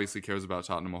time. He obviously cares about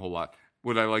Tottenham a whole lot.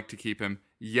 Would I like to keep him?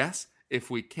 Yes. If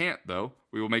we can't, though,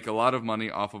 we will make a lot of money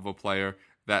off of a player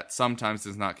that sometimes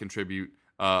does not contribute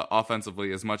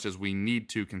offensively as much as we need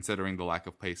to, considering the lack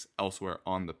of pace elsewhere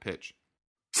on the pitch.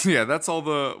 So yeah, that's all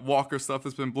the Walker stuff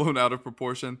that's been blown out of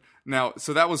proportion. Now,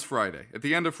 so that was Friday. At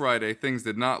the end of Friday, things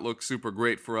did not look super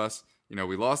great for us.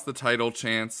 We lost the title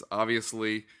chance.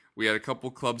 Obviously, we had a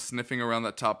couple clubs sniffing around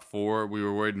that top four. We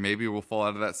were worried maybe we'll fall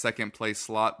out of that second place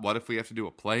slot. What if we have to do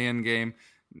a play-in game?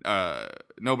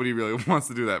 Nobody really wants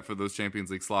to do that for those Champions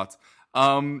League slots.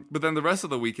 But then the rest of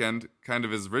the weekend, kind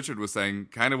of as Richard was saying,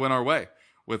 kind of went our way.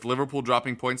 With Liverpool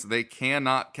dropping points, they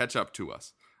cannot catch up to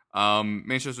us.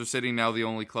 Manchester City now the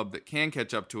only club that can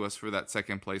catch up to us for that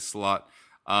second place slot.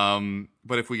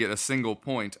 But if we get a single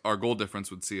point, our goal difference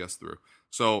would see us through.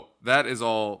 So that is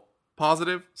all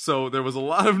positive. So there was a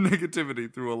lot of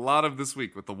negativity through a lot of this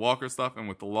week with the Walker stuff and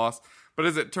with the loss. But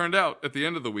as it turned out, at the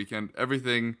end of the weekend,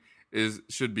 everything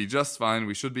should be just fine.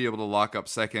 We should be able to lock up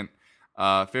second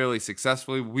fairly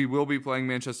successfully. We will be playing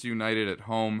Manchester United at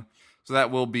home. So that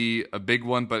will be a big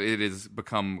one, but it has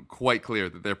become quite clear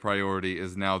that their priority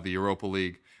is now the Europa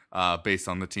League based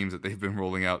on the teams that they've been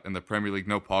rolling out in the Premier League.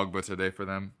 No Pogba today for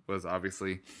them was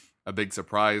obviously a big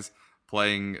surprise.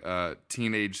 Playing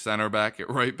teenage center back at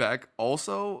right back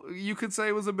also, you could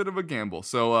say, was a bit of a gamble.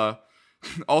 So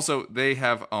also they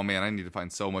have, oh man, I need to find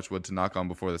so much wood to knock on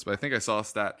before this, but I think I saw a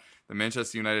stat that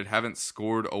Manchester United haven't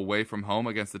scored away from home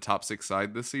against the top six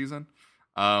side this season.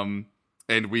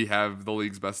 And we have the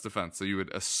league's best defense, so you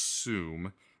would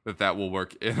assume that will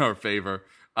work in our favor.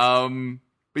 But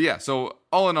yeah, so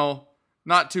all in all,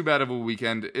 not too bad of a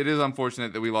weekend. It is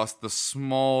unfortunate that we lost the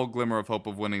small glimmer of hope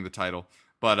of winning the title,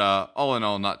 but all in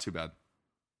all, not too bad.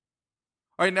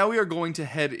 All right, now we are going to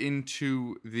head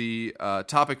into the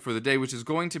topic for the day, which is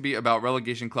going to be about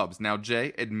relegation clubs. Now,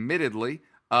 Jay, admittedly,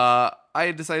 I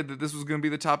had decided that this was going to be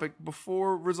the topic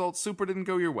before results super didn't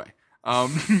go your way.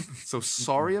 So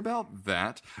sorry about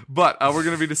that. But we're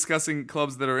going to be discussing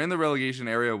clubs that are in the relegation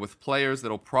area with players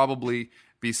that'll probably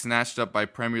be snatched up by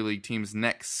Premier League teams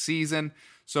next season.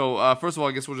 So first of all,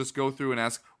 I guess we'll just go through and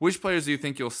ask, which players do you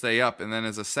think you'll stay up? And then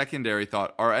as a secondary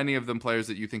thought, are any of them players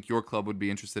that you think your club would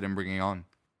be interested in bringing on?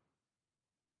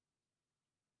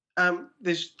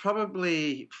 There's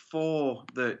probably four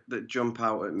that jump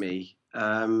out at me.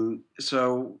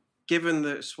 So given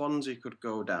that Swansea could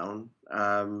go down,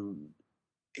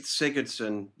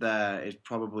 Sigurdsson there is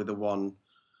probably the one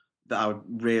that I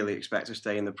would really expect to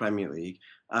stay in the Premier League.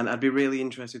 And I'd be really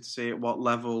interested to see at what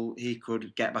level he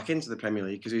could get back into the Premier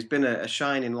League, because he's been a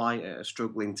shining light at a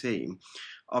struggling team.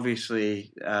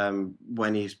 Obviously,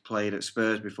 when he's played at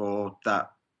Spurs before,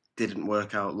 that didn't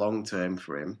work out long term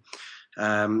for him.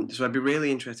 So I'd be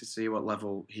really interested to see what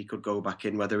level he could go back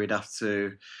in, whether he'd have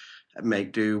to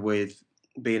make do with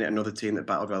being at another team that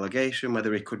battled relegation,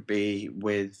 whether he could be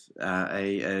with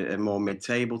a more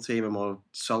mid-table team, a more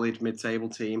solid mid-table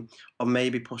team, or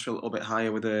maybe push a little bit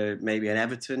higher with maybe an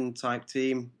Everton type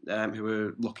team who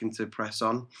are looking to press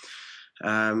on.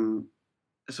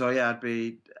 So yeah,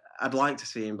 I'd like to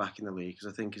see him back in the league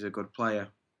because I think he's a good player.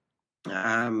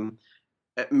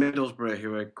 At Middlesbrough,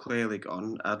 who are clearly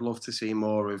gone, I'd love to see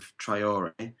more of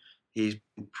Traore. He's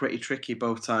been pretty tricky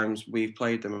both times we've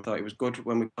played them. I thought he was good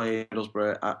when we played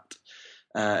Middlesbrough at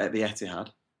the Etihad.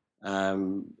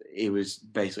 He was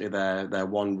basically their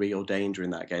one real danger in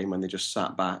that game when they just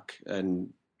sat back and,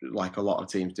 like a lot of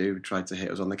teams do, tried to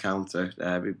hit us on the counter.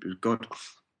 It was good.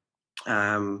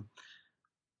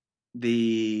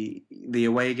 The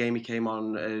away game he came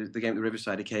on, the game at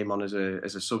Riverside, he came on as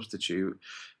a substitute,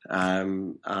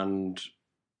 and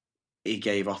he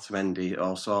gave Otamendi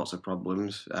all sorts of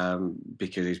problems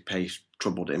because his pace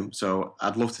troubled him. So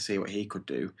I'd love to see what he could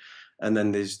do. And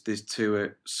then there's two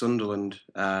at Sunderland.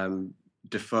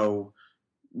 Defoe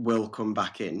will come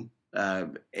back in.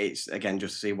 It's again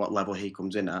just to see what level he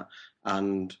comes in at.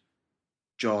 And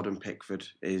Jordan Pickford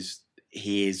is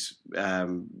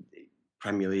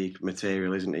Premier League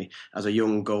material, isn't he? As a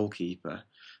young goalkeeper.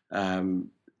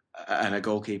 And a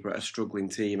goalkeeper at a struggling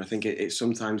team, I think it's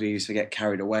sometimes easy to get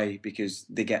carried away because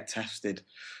they get tested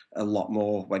a lot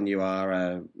more when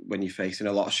you're facing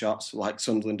a lot of shots, like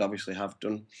Sunderland obviously have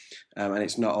done, and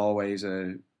it's not always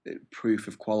a proof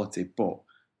of quality. But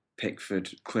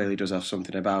Pickford clearly does have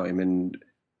something about him, and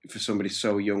for somebody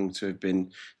so young to have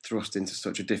been thrust into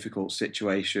such a difficult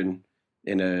situation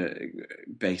in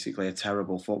basically a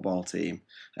terrible football team,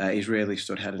 he's really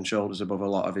stood head and shoulders above a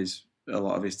lot of his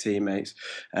teammates.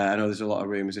 I know there's a lot of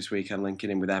rumours this weekend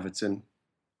linking him with Everton,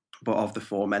 but of the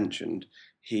four mentioned,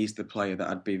 he's the player that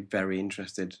I'd be very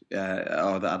interested,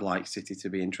 or that I'd like City to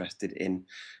be interested in.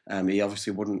 He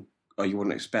obviously wouldn't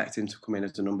expect him to come in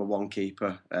as the number one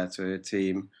keeper to a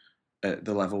team at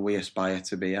the level we aspire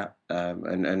to be at,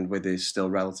 and with his still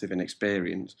relative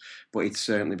inexperience, but he'd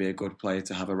certainly be a good player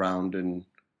to have around, and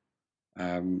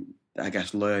I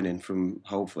guess learning from.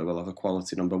 Hopefully we'll have a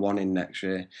quality number one in next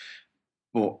year.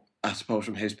 But I suppose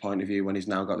from his point of view, when he's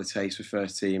now got the taste for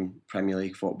first team Premier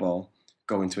League football,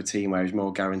 going to a team where he's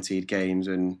more guaranteed games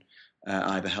and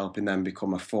either helping them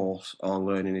become a force or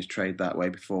learning his trade that way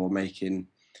before making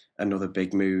another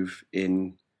big move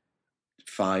in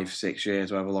 5-6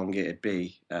 years, however long it'd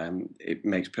be, it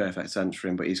makes perfect sense for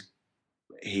him. But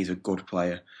he's a good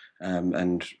player,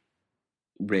 and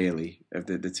really, of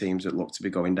the teams that look to be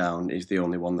going down, is the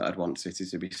only one that I'd want City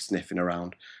to be sniffing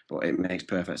around. But it makes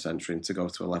perfect sense for him to go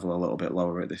to a level a little bit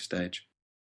lower at this stage.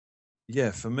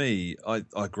 Yeah, for me, I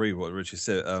agree with what Richard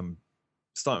said.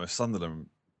 Starting with Sunderland,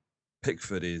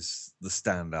 Pickford is the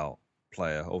standout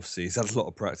player. Obviously, he's had a lot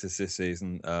of practice this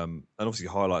season, and obviously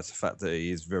highlights the fact that he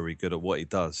is very good at what he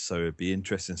does. So it'd be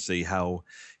interesting to see how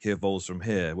he evolves from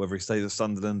here, whether he stays at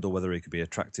Sunderland or whether he could be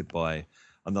attracted by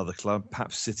another club.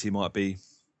 Perhaps City might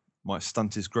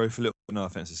stunt his growth a little. No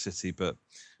offense to City, but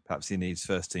perhaps he needs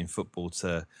first team football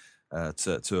to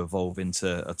evolve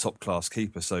into a top class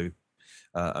keeper. So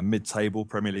a mid-table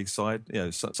Premier League side,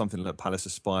 something that Palace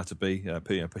aspire to be,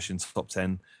 pushing top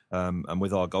 10. And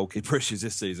with our goalkeeper issues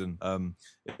this season,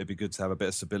 it'd be good to have a bit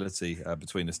of stability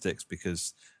between the sticks,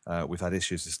 because we've had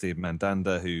issues with Steve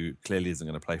Mandanda, who clearly isn't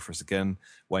going to play for us again.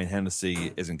 Wayne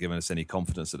Hennessy isn't giving us any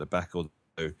confidence at the back.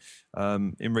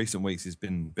 In recent weeks, he's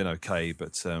been okay,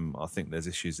 but I think there's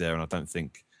issues there, and I don't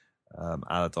think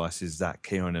Allardyce is that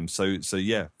keen on him. So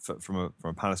yeah, from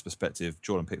a Palace perspective,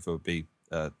 Jordan Pickford would be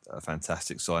a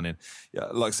fantastic signing. Yeah,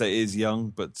 like I say, he is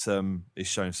young, but he's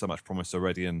shown so much promise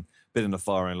already and been in the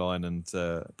firing line and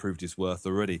proved his worth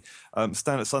already.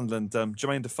 Stan at Sunderland,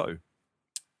 Jermaine Defoe.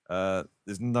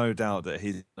 there's no doubt that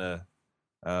he's going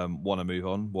to want to move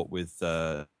on. What with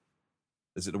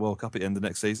is it the World Cup at the end of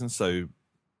next season? So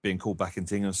being called back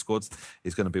into England squads,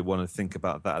 he's going to be wanting to think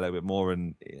about that a little bit more.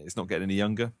 And he's not getting any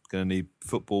younger. Going to need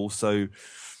football. So,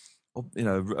 you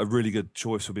know, a really good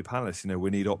choice will be Palace. You know, we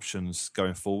need options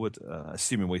going forward,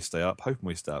 assuming we stay up, hoping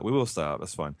we stay up. We will stay up,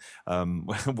 that's fine.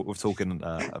 We're talking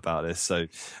about this. So,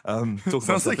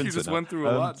 sounds like you just went through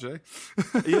a lot, Jay.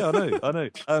 Yeah, I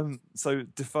know. So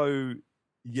Defoe,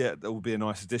 yeah, that will be a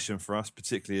nice addition for us,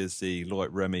 particularly as the Loic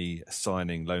Remy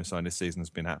loan sign this season has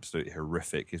been absolutely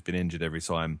horrific. He's been injured every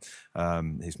time.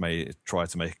 He's tried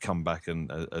to make a comeback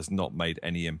and has not made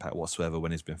any impact whatsoever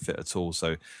when he's been fit at all.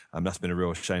 So that's been a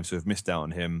real shame. So we've missed out on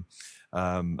him.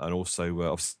 And also,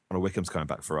 Wickham's coming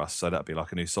back for us, so that'd be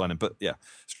like a new signing. But yeah,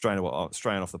 straying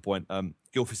off the point, Gylfi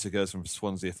Sigurdsson from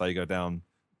Swansea, if they go down,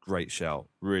 great shout,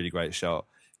 really great shout.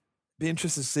 Be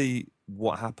interested to see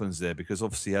what happens there, because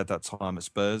obviously he had that time at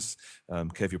Spurs.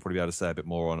 Kev, you'll probably be able to say a bit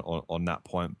more on that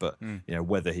point, but you know,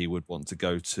 whether he would want to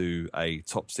go to a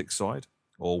top six side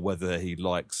or whether he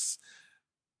likes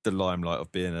the limelight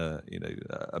of being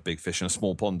a big fish in a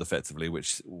small pond, effectively,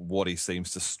 which what he seems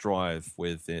to strive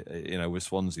with, with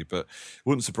Swansea. But it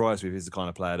wouldn't surprise me if he's the kind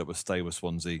of player that would stay with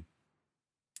Swansea,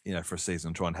 you know, for a season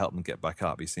and try and help them get back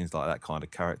up. He seems like that kind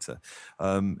of character.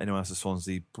 Anyone else at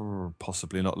Swansea?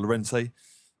 Possibly not. Llorente,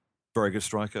 very good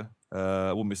striker.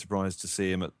 I wouldn't be surprised to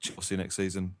see him at Chelsea next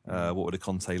season. What would a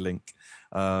Conte link?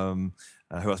 Who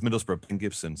else? Middlesbrough, Ben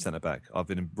Gibson, centre-back. I've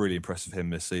been really impressed with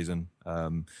him this season.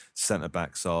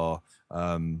 Centre-backs are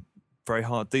very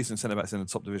hard. Decent centre-backs in the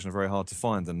top division are very hard to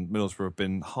find, and Middlesbrough have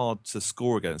been hard to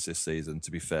score against this season, to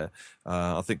be fair.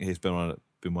 I think he's been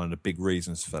one of the big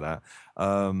reasons for that.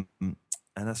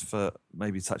 And as for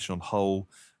maybe touching on Hull,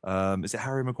 is it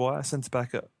Harry Maguire,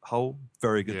 centre-back at Hull?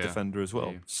 Very good defender as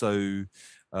well. Yeah. So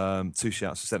two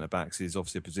shouts for centre-backs is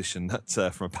obviously a position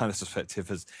that, from a Palace perspective,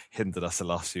 has hindered us the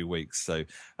last few weeks. So,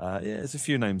 there's a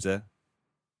few names there.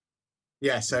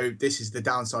 Yeah, so this is the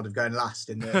downside of going last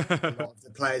in a lot of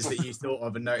the players that you thought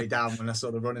of and noted down when I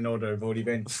saw the running order have already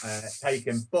been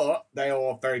taken. But they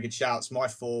are very good shouts. My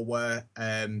four were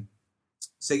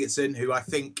Sigurdsson, who I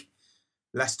think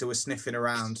Leicester was sniffing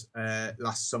around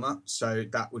last summer. So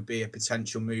that would be a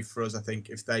potential move for us, I think,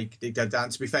 if they did go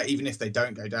down. To be fair, even if they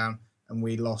don't go down and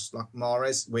we lost like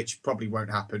Mahrez, which probably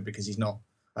won't happen because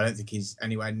I don't think he's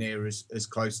anywhere near as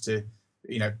close to,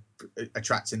 you know,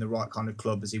 attracting the right kind of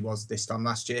club as he was this time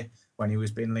last year when he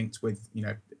was being linked with, you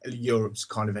know, Europe's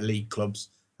kind of elite clubs.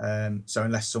 So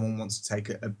unless someone wants to take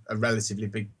a relatively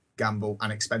big gamble,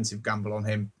 an expensive gamble on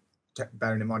him,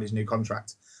 bearing in mind his new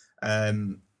contract,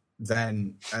 then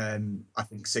I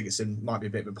think Sigurdsson might be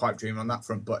a bit of a pipe dream on that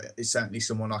front, but it's certainly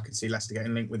someone I could see Leicester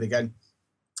getting linked with again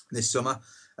this summer.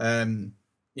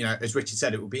 You know, as Richard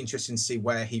said, it will be interesting to see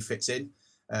where he fits in,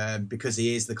 because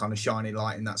he is the kind of shining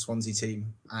light in that Swansea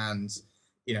team. And,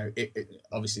 you know, it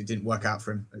obviously didn't work out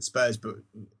for him at Spurs, but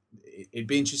it'd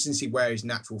be interesting to see where his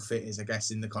natural fit is, I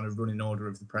guess, in the kind of running order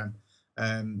of the Prem.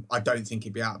 I don't think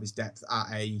he'd be out of his depth at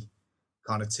a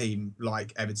kind of team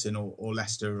like Everton or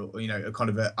Leicester, or, you know, a kind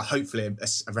of hopefully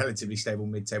a relatively stable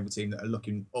mid-table team that are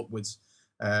looking upwards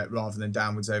rather than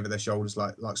downwards over their shoulders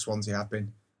like Swansea have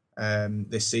been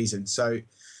this season. So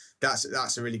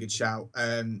that's a really good shout.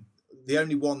 The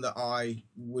only one that I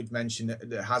would mention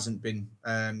that hasn't been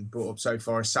brought up so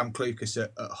far is Sam Clucas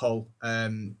at Hull.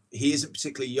 He isn't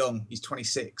particularly young. He's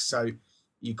 26, so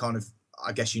you kind of,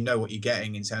 I guess, you know what you're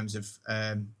getting in terms of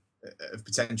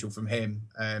potential from him,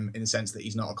 in the sense that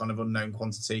he's not a kind of unknown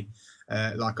quantity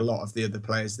like a lot of the other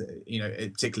players that, you know,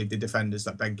 particularly the defenders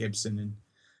like Ben Gibson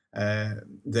and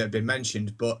that have been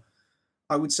mentioned. But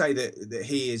I would say that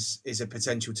he is a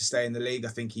potential to stay in the league. I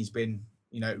think he's been,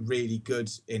 you know, really good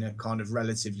in a kind of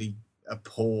relatively a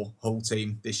poor Hull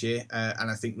team this year. And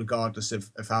I think regardless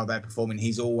of how they're performing,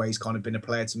 he's always kind of been a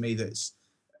player to me that's,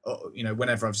 you know,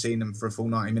 whenever I've seen him for a full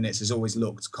 90 minutes, has always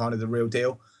looked kind of the real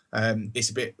deal. It's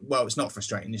a bit, well, it's not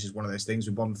frustrating. This is one of those things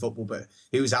with modern football, but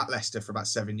he was at Leicester for about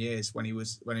 7 years when he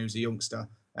was a youngster.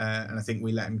 And I think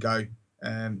we let him go,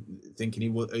 thinking he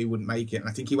wouldn't make it. And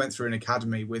I think he went through an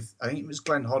academy with, I think it was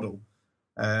Glenn Hoddle,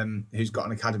 who's got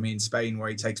an academy in Spain where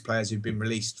he takes players who've been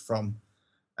released from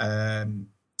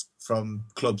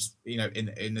clubs, you know,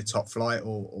 in the top flight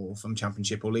or from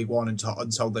Championship or League One and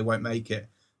told they won't make it,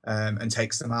 and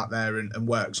takes them out there and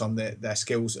works on their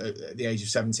skills at the age of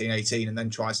 17, 18, and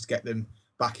then tries to get them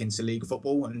back into league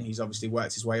football. And he's obviously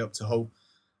worked his way up to Hull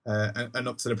and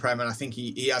up to the Prem, and I think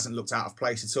he hasn't looked out of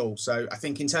place at all. So I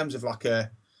think in terms of like a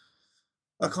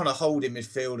a kind of holding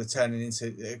midfielder turning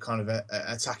into a kind of a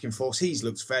attacking force. He's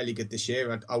looked fairly good this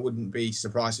year. I wouldn't be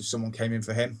surprised if someone came in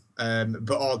for him.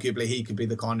 But arguably, he could be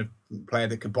the kind of player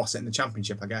that could boss it in the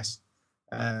Championship, I guess.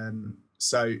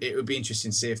 So it would be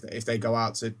interesting to see if they go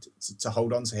out to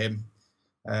hold on to him.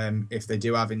 If they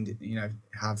do have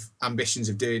ambitions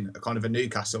of doing a kind of a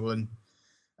Newcastle and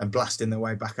blasting their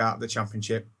way back out of the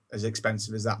Championship, as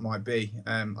expensive as that might be.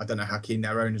 I don't know how keen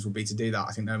their owners will be to do that.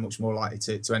 I think they're much more likely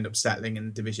to end up settling in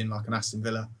a division like an Aston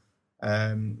Villa,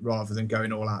 rather than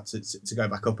going all out to go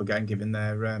back up again, given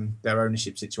their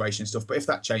ownership situation and stuff. But if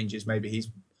that changes, maybe he's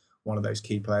one of those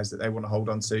key players that they want to hold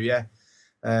on to. Yeah,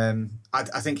 I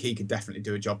think he could definitely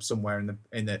do a job somewhere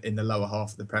in the lower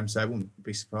half of the Prem. So I wouldn't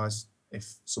be surprised if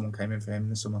someone came in for him in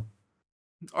the summer.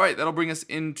 All right, that'll bring us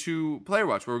into Player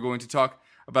Watch, where we're going to talk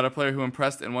about a player who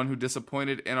impressed and one who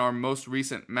disappointed in our most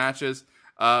recent matches.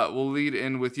 We'll lead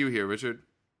in with you here, Richard.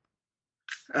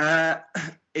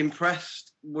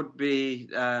 Impressed would be,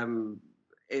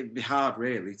 it'd be hard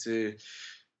really to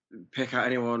pick out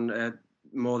anyone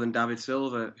more than David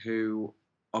Silva, who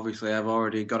obviously I've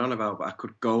already got on about, but I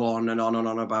could go on and on and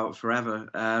on about forever.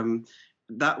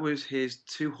 That was his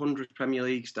 200th Premier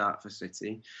League start for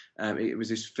City. It was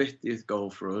his 50th goal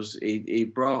for us. He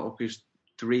brought up his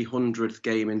 300th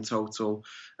game in total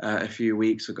a few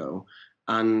weeks ago.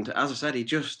 And as I said,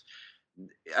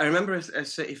 I remember a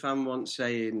City fan once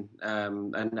saying,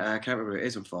 and I can't remember who it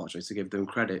is, unfortunately, to give them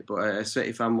credit, but a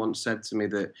City fan once said to me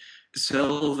that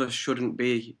Silva shouldn't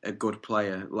be a good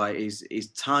player. Like,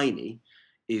 he's tiny,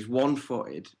 he's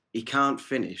one-footed, he can't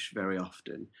finish very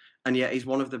often, and yet he's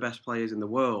one of the best players in the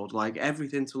world. Like,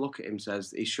 everything to look at him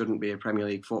says he shouldn't be a Premier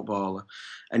League footballer,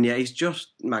 and yet he's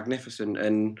just magnificent.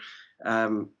 And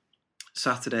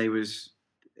Saturday was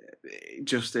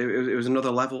just, it was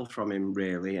another level from him,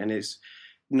 really. And it's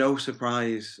no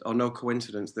surprise or no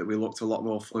coincidence that we looked a lot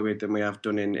more fluid than we have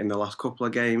done in the last couple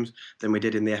of games, than we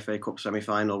did in the FA Cup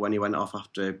semi-final when he went off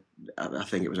after, I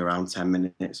think it was around 10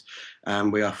 minutes.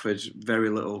 We offered very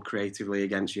little creatively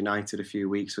against United a few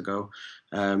weeks ago.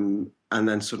 And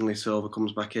then suddenly Silva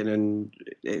comes back in and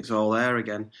it's all there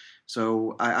again.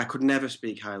 So I could never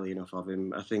speak highly enough of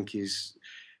him. I think he's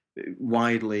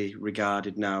widely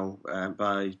regarded now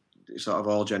by sort of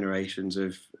all generations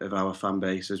of our fan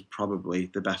base as probably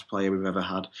the best player we've ever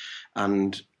had.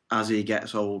 And as he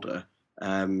gets older,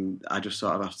 I just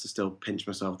sort of have to still pinch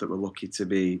myself that we're lucky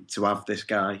to have this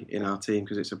guy in our team,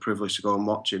 because it's a privilege to go and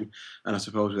watch him. And I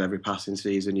suppose with every passing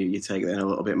season, you take that in a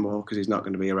little bit more, because he's not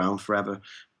going to be around forever.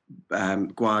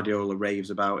 Guardiola raves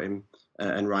about him,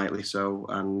 and rightly so.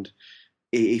 And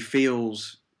he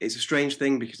feels, it's a strange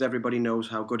thing because everybody knows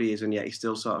how good he is, and yet he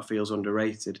still sort of feels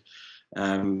underrated.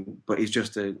 But he's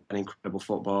just an incredible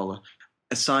footballer.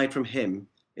 Aside from him,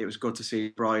 it was good to see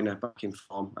De Bruyne back in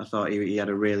form. I thought he had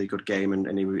a really good game,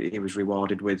 and he was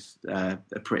rewarded with a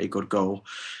pretty good goal.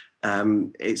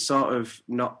 It's sort of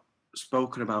not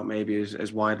spoken about maybe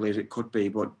as widely as it could be,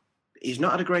 but he's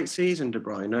not had a great season, De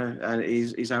Bruyne, and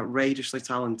he's outrageously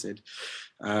talented,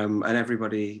 and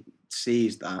everybody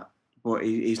sees that. But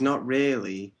he's not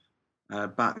really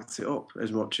backed it up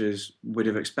as much as we'd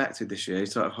have expected this year.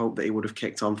 Sort of hoped that he would have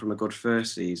kicked on from a good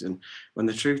first season, when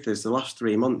the truth is the last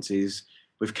 3 months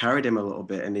we've carried him a little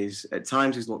bit, and at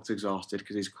times he's looked exhausted,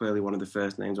 because he's clearly one of the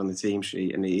first names on the team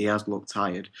sheet, and he has looked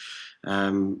tired.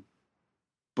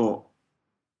 But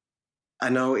I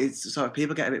know it's sort of,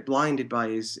 people get a bit blinded by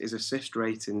his assist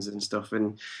ratings and stuff,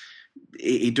 and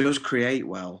he does create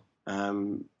well.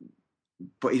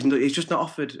 But he's just not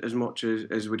offered as much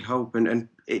as we'd hope, and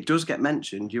it does get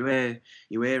mentioned. You hear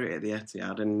it at the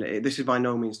Etihad, and this is by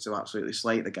no means to absolutely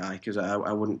slate the guy, because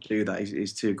I wouldn't do that.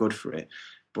 He's too good for it.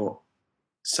 But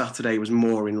Saturday was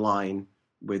more in line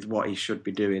with what he should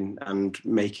be doing and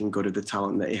making good of the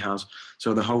talent that he has.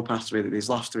 So the hope has to be that these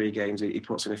last 3 games he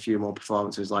puts in a few more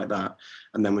performances like that,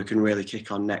 and then we can really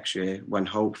kick on next year, when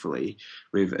hopefully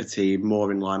with a team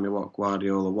more in line with what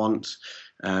Guardiola wants,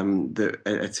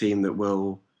 a team that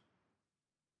will,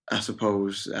 I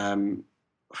suppose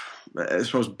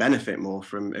benefit more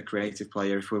from a creative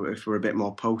player if we're a bit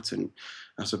more potent,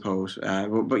 I suppose.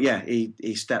 But yeah,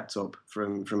 he stepped up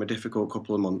from a difficult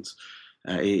couple of months.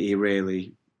 He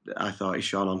really, I thought he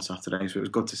shone on Saturday, so it was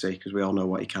good to see, because we all know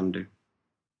what he can do.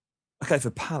 Okay, for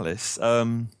Palace,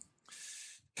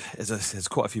 there's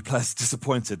quite a few players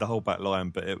disappointed, the whole back line,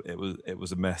 but it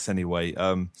was a mess anyway.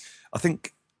 I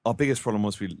think our biggest problem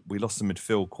was we lost the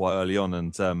midfield quite early on,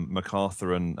 and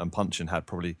MacArthur and Punchin had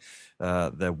probably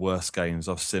their worst games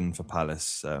I've seen for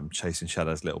Palace, chasing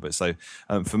shadows a little bit. So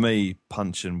for me,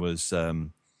 Punchin was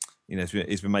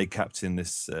he's been made captain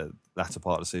this latter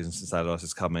part of the season since Allardyce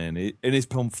has come in. And he's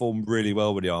performed really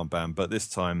well with the armband, but this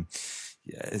time,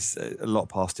 it's a lot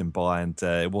passed him by, and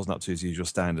it wasn't up to his usual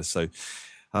standards. So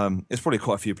it's probably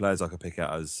quite a few players I could pick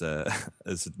out as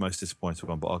the most disappointed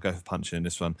one, but I'll go for Punching in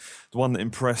this one. The one that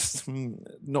impressed,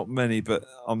 not many, but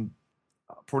I'm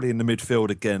probably in the midfield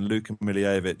again. Luka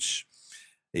Milivojevic.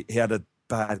 He had a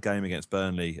bad game against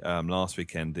Burnley last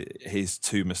weekend. His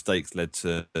 2 mistakes led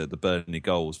to the Burnley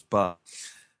goals, but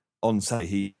on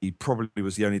Saturday, he probably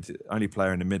was the only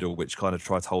player in the middle which kind of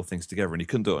tried to hold things together, and he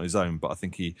couldn't do it on his own, but I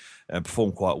think he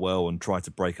performed quite well and tried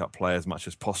to break up play as much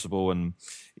as possible. And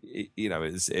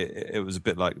it was a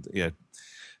bit like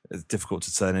it's difficult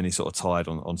to turn any sort of tide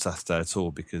on Saturday at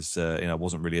all, because it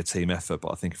wasn't really a team effort.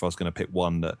 But I think if I was going to pick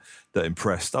one that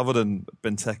impressed, other than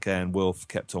Benteke and Wilf,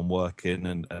 kept on working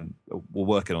and were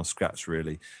working on scraps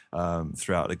really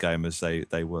throughout the game, as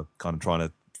they were kind of trying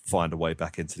to find a way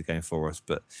back into the game for us,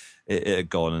 but it had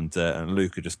gone, and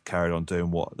Luka just carried on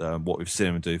doing what we've seen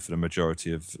him do for the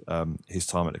majority of his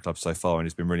time at the club so far, and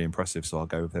he's been really impressive. So I'll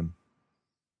go with him.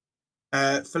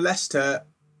 For Leicester,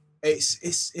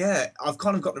 it's I've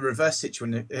kind of got the reverse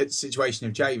situation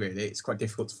of Jay. Really, it's quite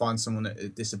difficult to find someone that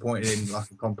is disappointed in like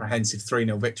a comprehensive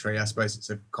 3-0 victory. I suppose it's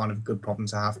a kind of good problem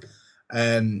to have,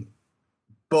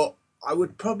 but I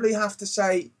would probably have to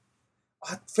say,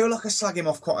 I feel like I slag him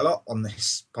off quite a lot on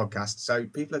this podcast, so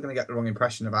people are going to get the wrong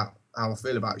impression about how I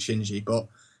feel about Shinji, but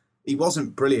he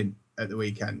wasn't brilliant at the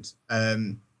weekend.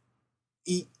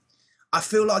 I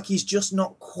feel like he's just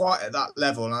not quite at that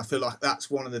level, and I feel like that's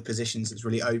one of the positions that's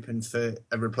really open for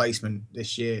a replacement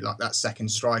this year, like that second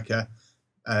striker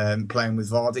playing with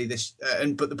Vardy.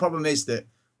 But the problem is that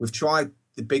we've tried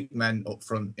the big men up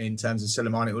front in terms of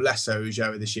Soleimani, or less so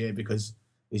Ulloa this year, because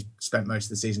he's spent most of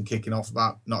the season kicking off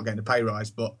about not getting a pay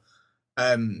rise. But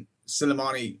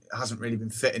Soleimani hasn't really been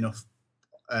fit enough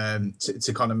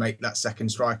to kind of make that second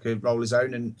striker role his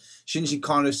own. And Shinji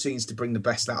kind of seems to bring the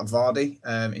best out of Vardy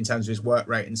in terms of his work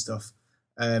rate and stuff.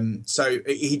 So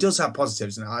he does have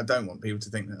positives, and I don't want people to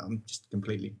think that I'm just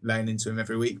completely laying into him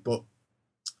every week. But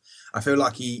I feel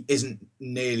like he isn't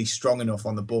nearly strong enough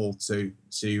on the ball to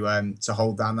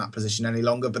hold down that position any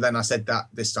longer. But then I said that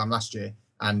this time last year,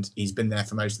 and he's been there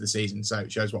for most of the season, so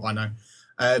it shows what I know.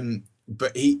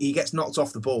 But he gets knocked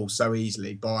off the ball so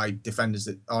easily by defenders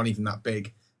that aren't even that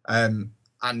big. And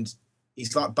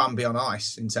he's like Bambi on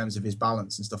ice in terms of his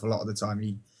balance and stuff a lot of the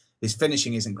time. His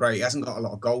finishing isn't great. He hasn't got a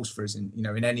lot of goals for us in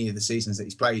any of the seasons that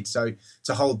he's played. So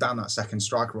to hold down that second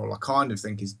striker role, I kind of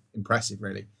think is impressive,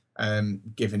 really,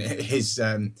 given his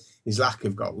lack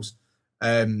of goals.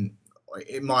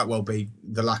 It might well be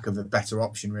the lack of a better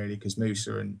option, really, because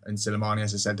Musa and Soleimani,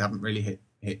 as I said, haven't really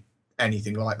hit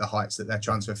anything like the heights that their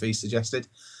transfer fees suggested.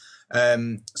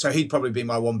 So he'd probably be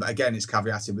my one, but again, it's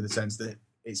caveated with the sense that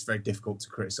it's very difficult to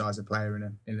criticise a player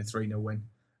in a 3-0 win.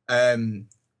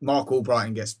 Mark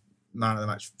Albrighton gets man of the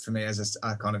match for me, as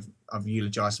I've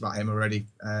eulogised about him already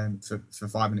for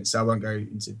 5 minutes, so I won't go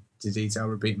into detail,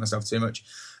 repeating myself too much.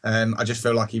 I just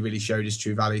feel like he really showed his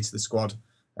true value to the squad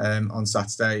on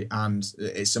Saturday, and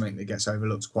it's something that gets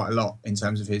overlooked quite a lot in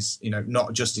terms of his,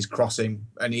 not just his crossing,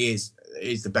 and he's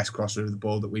the best crosser of the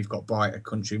ball that we've got by a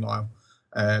country mile.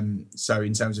 So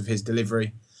in terms of his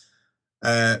delivery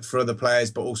for other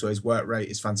players, but also his work rate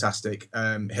is fantastic.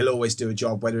 He'll always do a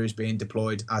job, whether he's being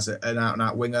deployed as an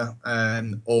out-and-out winger,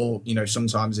 or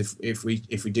sometimes if we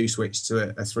do switch to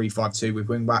a 3-5-2 with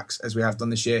wing backs, as we have done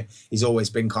this year, he's always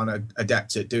been kind of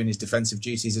adept at doing his defensive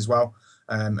duties as well.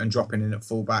 And dropping in at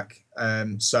fullback.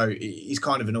 So he's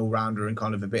kind of an all-rounder and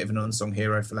kind of a bit of an unsung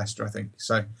hero for Leicester, I think.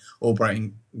 So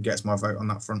Albrighton gets my vote on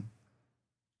that front.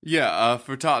 Yeah,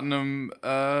 for Tottenham,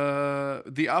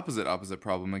 the opposite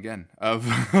problem again of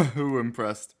who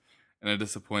impressed in a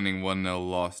disappointing 1-0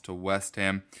 loss to West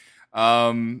Ham.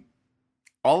 I'll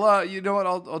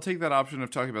take that option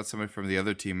of talking about somebody from the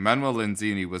other team. Manuel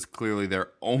Lanzini was clearly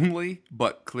their only,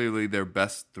 but clearly their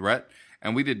best threat.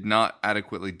 And we did not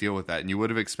adequately deal with that. And you would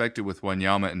have expected with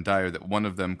Wanyama and Dyer that one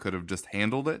of them could have just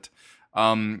handled it.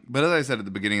 But as I said at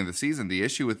the beginning of the season, the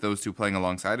issue with those two playing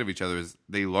alongside of each other is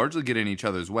they largely get in each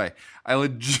other's way. I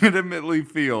legitimately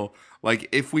feel like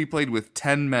if we played with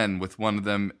 10 men with one of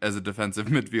them as a defensive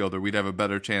midfielder, we'd have a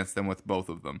better chance than with both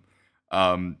of them.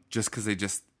 Just because it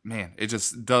just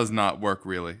does not work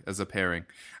really as a pairing.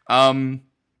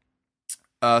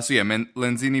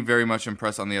 Lanzini very much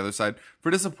impressed on the other side. For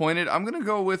disappointed, I'm going to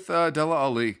go with Della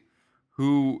Ali,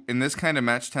 who in this kind of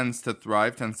match tends to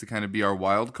thrive, tends to kind of be our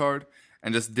wild card,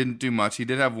 and just didn't do much. He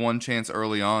did have one chance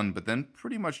early on, but then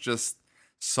pretty much just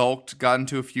sulked, got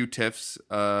into a few tiffs,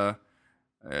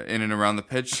 in and around the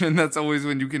pitch, and that's always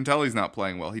when you can tell he's not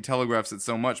playing well. He telegraphs it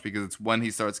so much because it's when he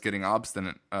starts getting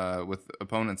obstinate with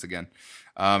opponents again,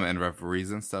 and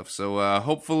referees and stuff. So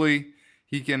hopefully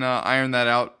he can iron that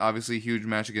out. Obviously, huge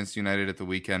match against United at the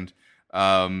weekend.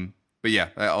 But yeah,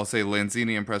 I'll say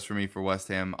Lanzini impressed for me for West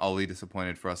Ham. Ali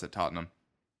disappointed for us at Tottenham.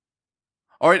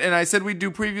 All right, and I said we'd do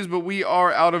previews, but we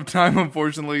are out of time,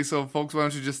 unfortunately. So, folks, why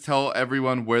don't you just tell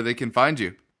everyone where they can find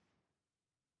you?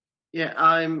 Yeah,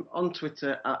 I'm on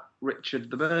Twitter at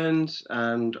Richard the Burns,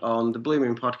 and on the Blue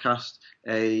Moon podcast,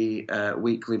 a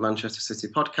weekly Manchester City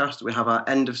podcast. We have our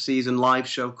end of season live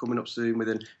show coming up soon with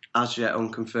an as yet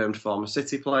unconfirmed former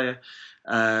City player.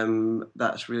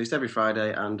 That's released every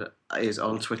Friday and is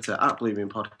on Twitter at Blue Moon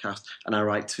podcast. And I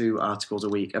write 2 articles a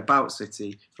week about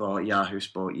City for Yahoo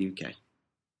Sport UK.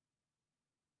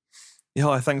 Yeah,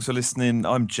 hi, thanks for listening.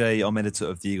 I'm Jay. I'm editor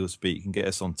of The Eagles Speak. You can get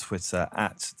us on Twitter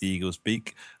at The Eagles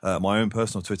Speak. My own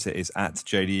personal Twitter is at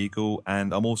JDEagle,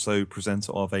 and I'm also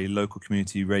presenter of a local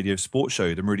community radio sports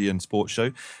show, the Meridian Sports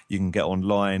Show. You can get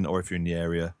online, or if you're in the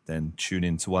area, then tune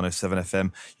in to 107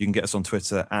 FM. You can get us on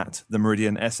Twitter at the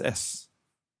Meridian SS.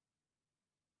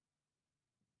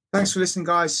 Thanks for listening,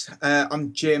 guys.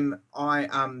 I'm Jim. I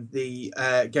am the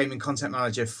gaming content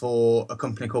manager for a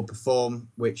company called Perform,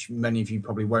 which many of you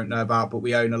probably won't know about, but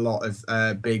we own a lot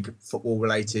of big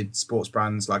football-related sports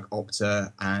brands like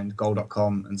Opta and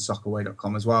Goal.com and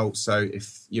Soccerway.com as well. So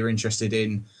if you're interested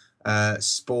in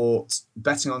sport,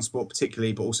 betting on sport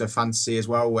particularly, but also fantasy as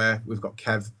well, where we've got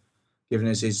Kev giving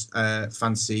us his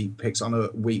fantasy picks on a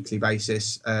weekly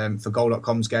basis for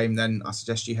Goal.com's game, then I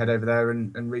suggest you head over there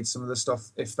and read some of the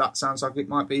stuff if that sounds like it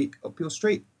might be up your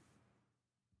street.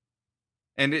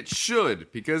 And it should,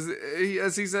 because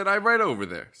as he said, I write over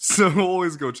there. So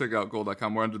always go check out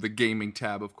Goal.com. We're under the gaming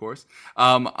tab, of course.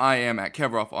 I am at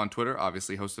Kevroff on Twitter,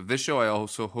 obviously host of this show. I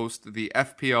also host the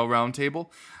FPL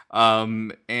Roundtable.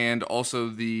 And also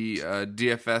the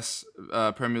DFS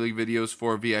Premier League videos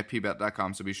for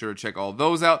VIPBet.com. So be sure to check all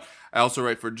those out. I also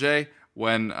write for Jay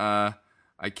when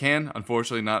I can.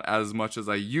 Unfortunately, not as much as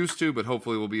I used to, but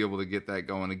hopefully we'll be able to get that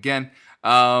going again.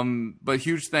 But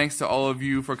huge thanks to all of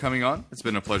you for coming on. It's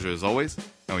been a pleasure as always,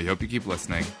 and we hope you keep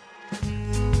listening.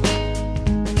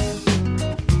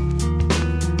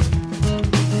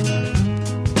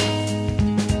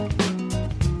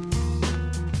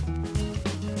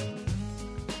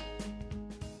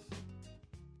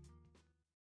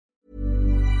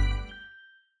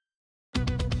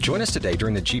 Join us today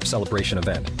during the Jeep Celebration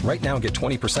event. Right now, get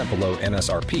 20% below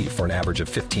MSRP for an average of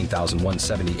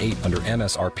 $15,178 under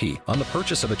MSRP on the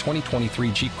purchase of a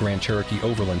 2023 Jeep Grand Cherokee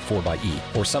Overland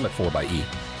 4xE or Summit 4xE.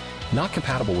 Not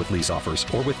compatible with lease offers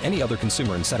or with any other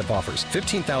consumer incentive offers.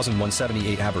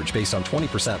 $15,178 average based on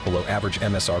 20% below average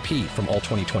MSRP from all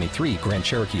 2023 Grand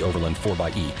Cherokee Overland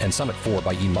 4xE and Summit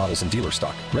 4xE models in dealer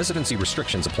stock. Residency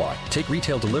restrictions apply. Take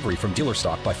retail delivery from dealer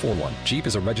stock by 4/1. Jeep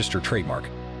is a registered trademark.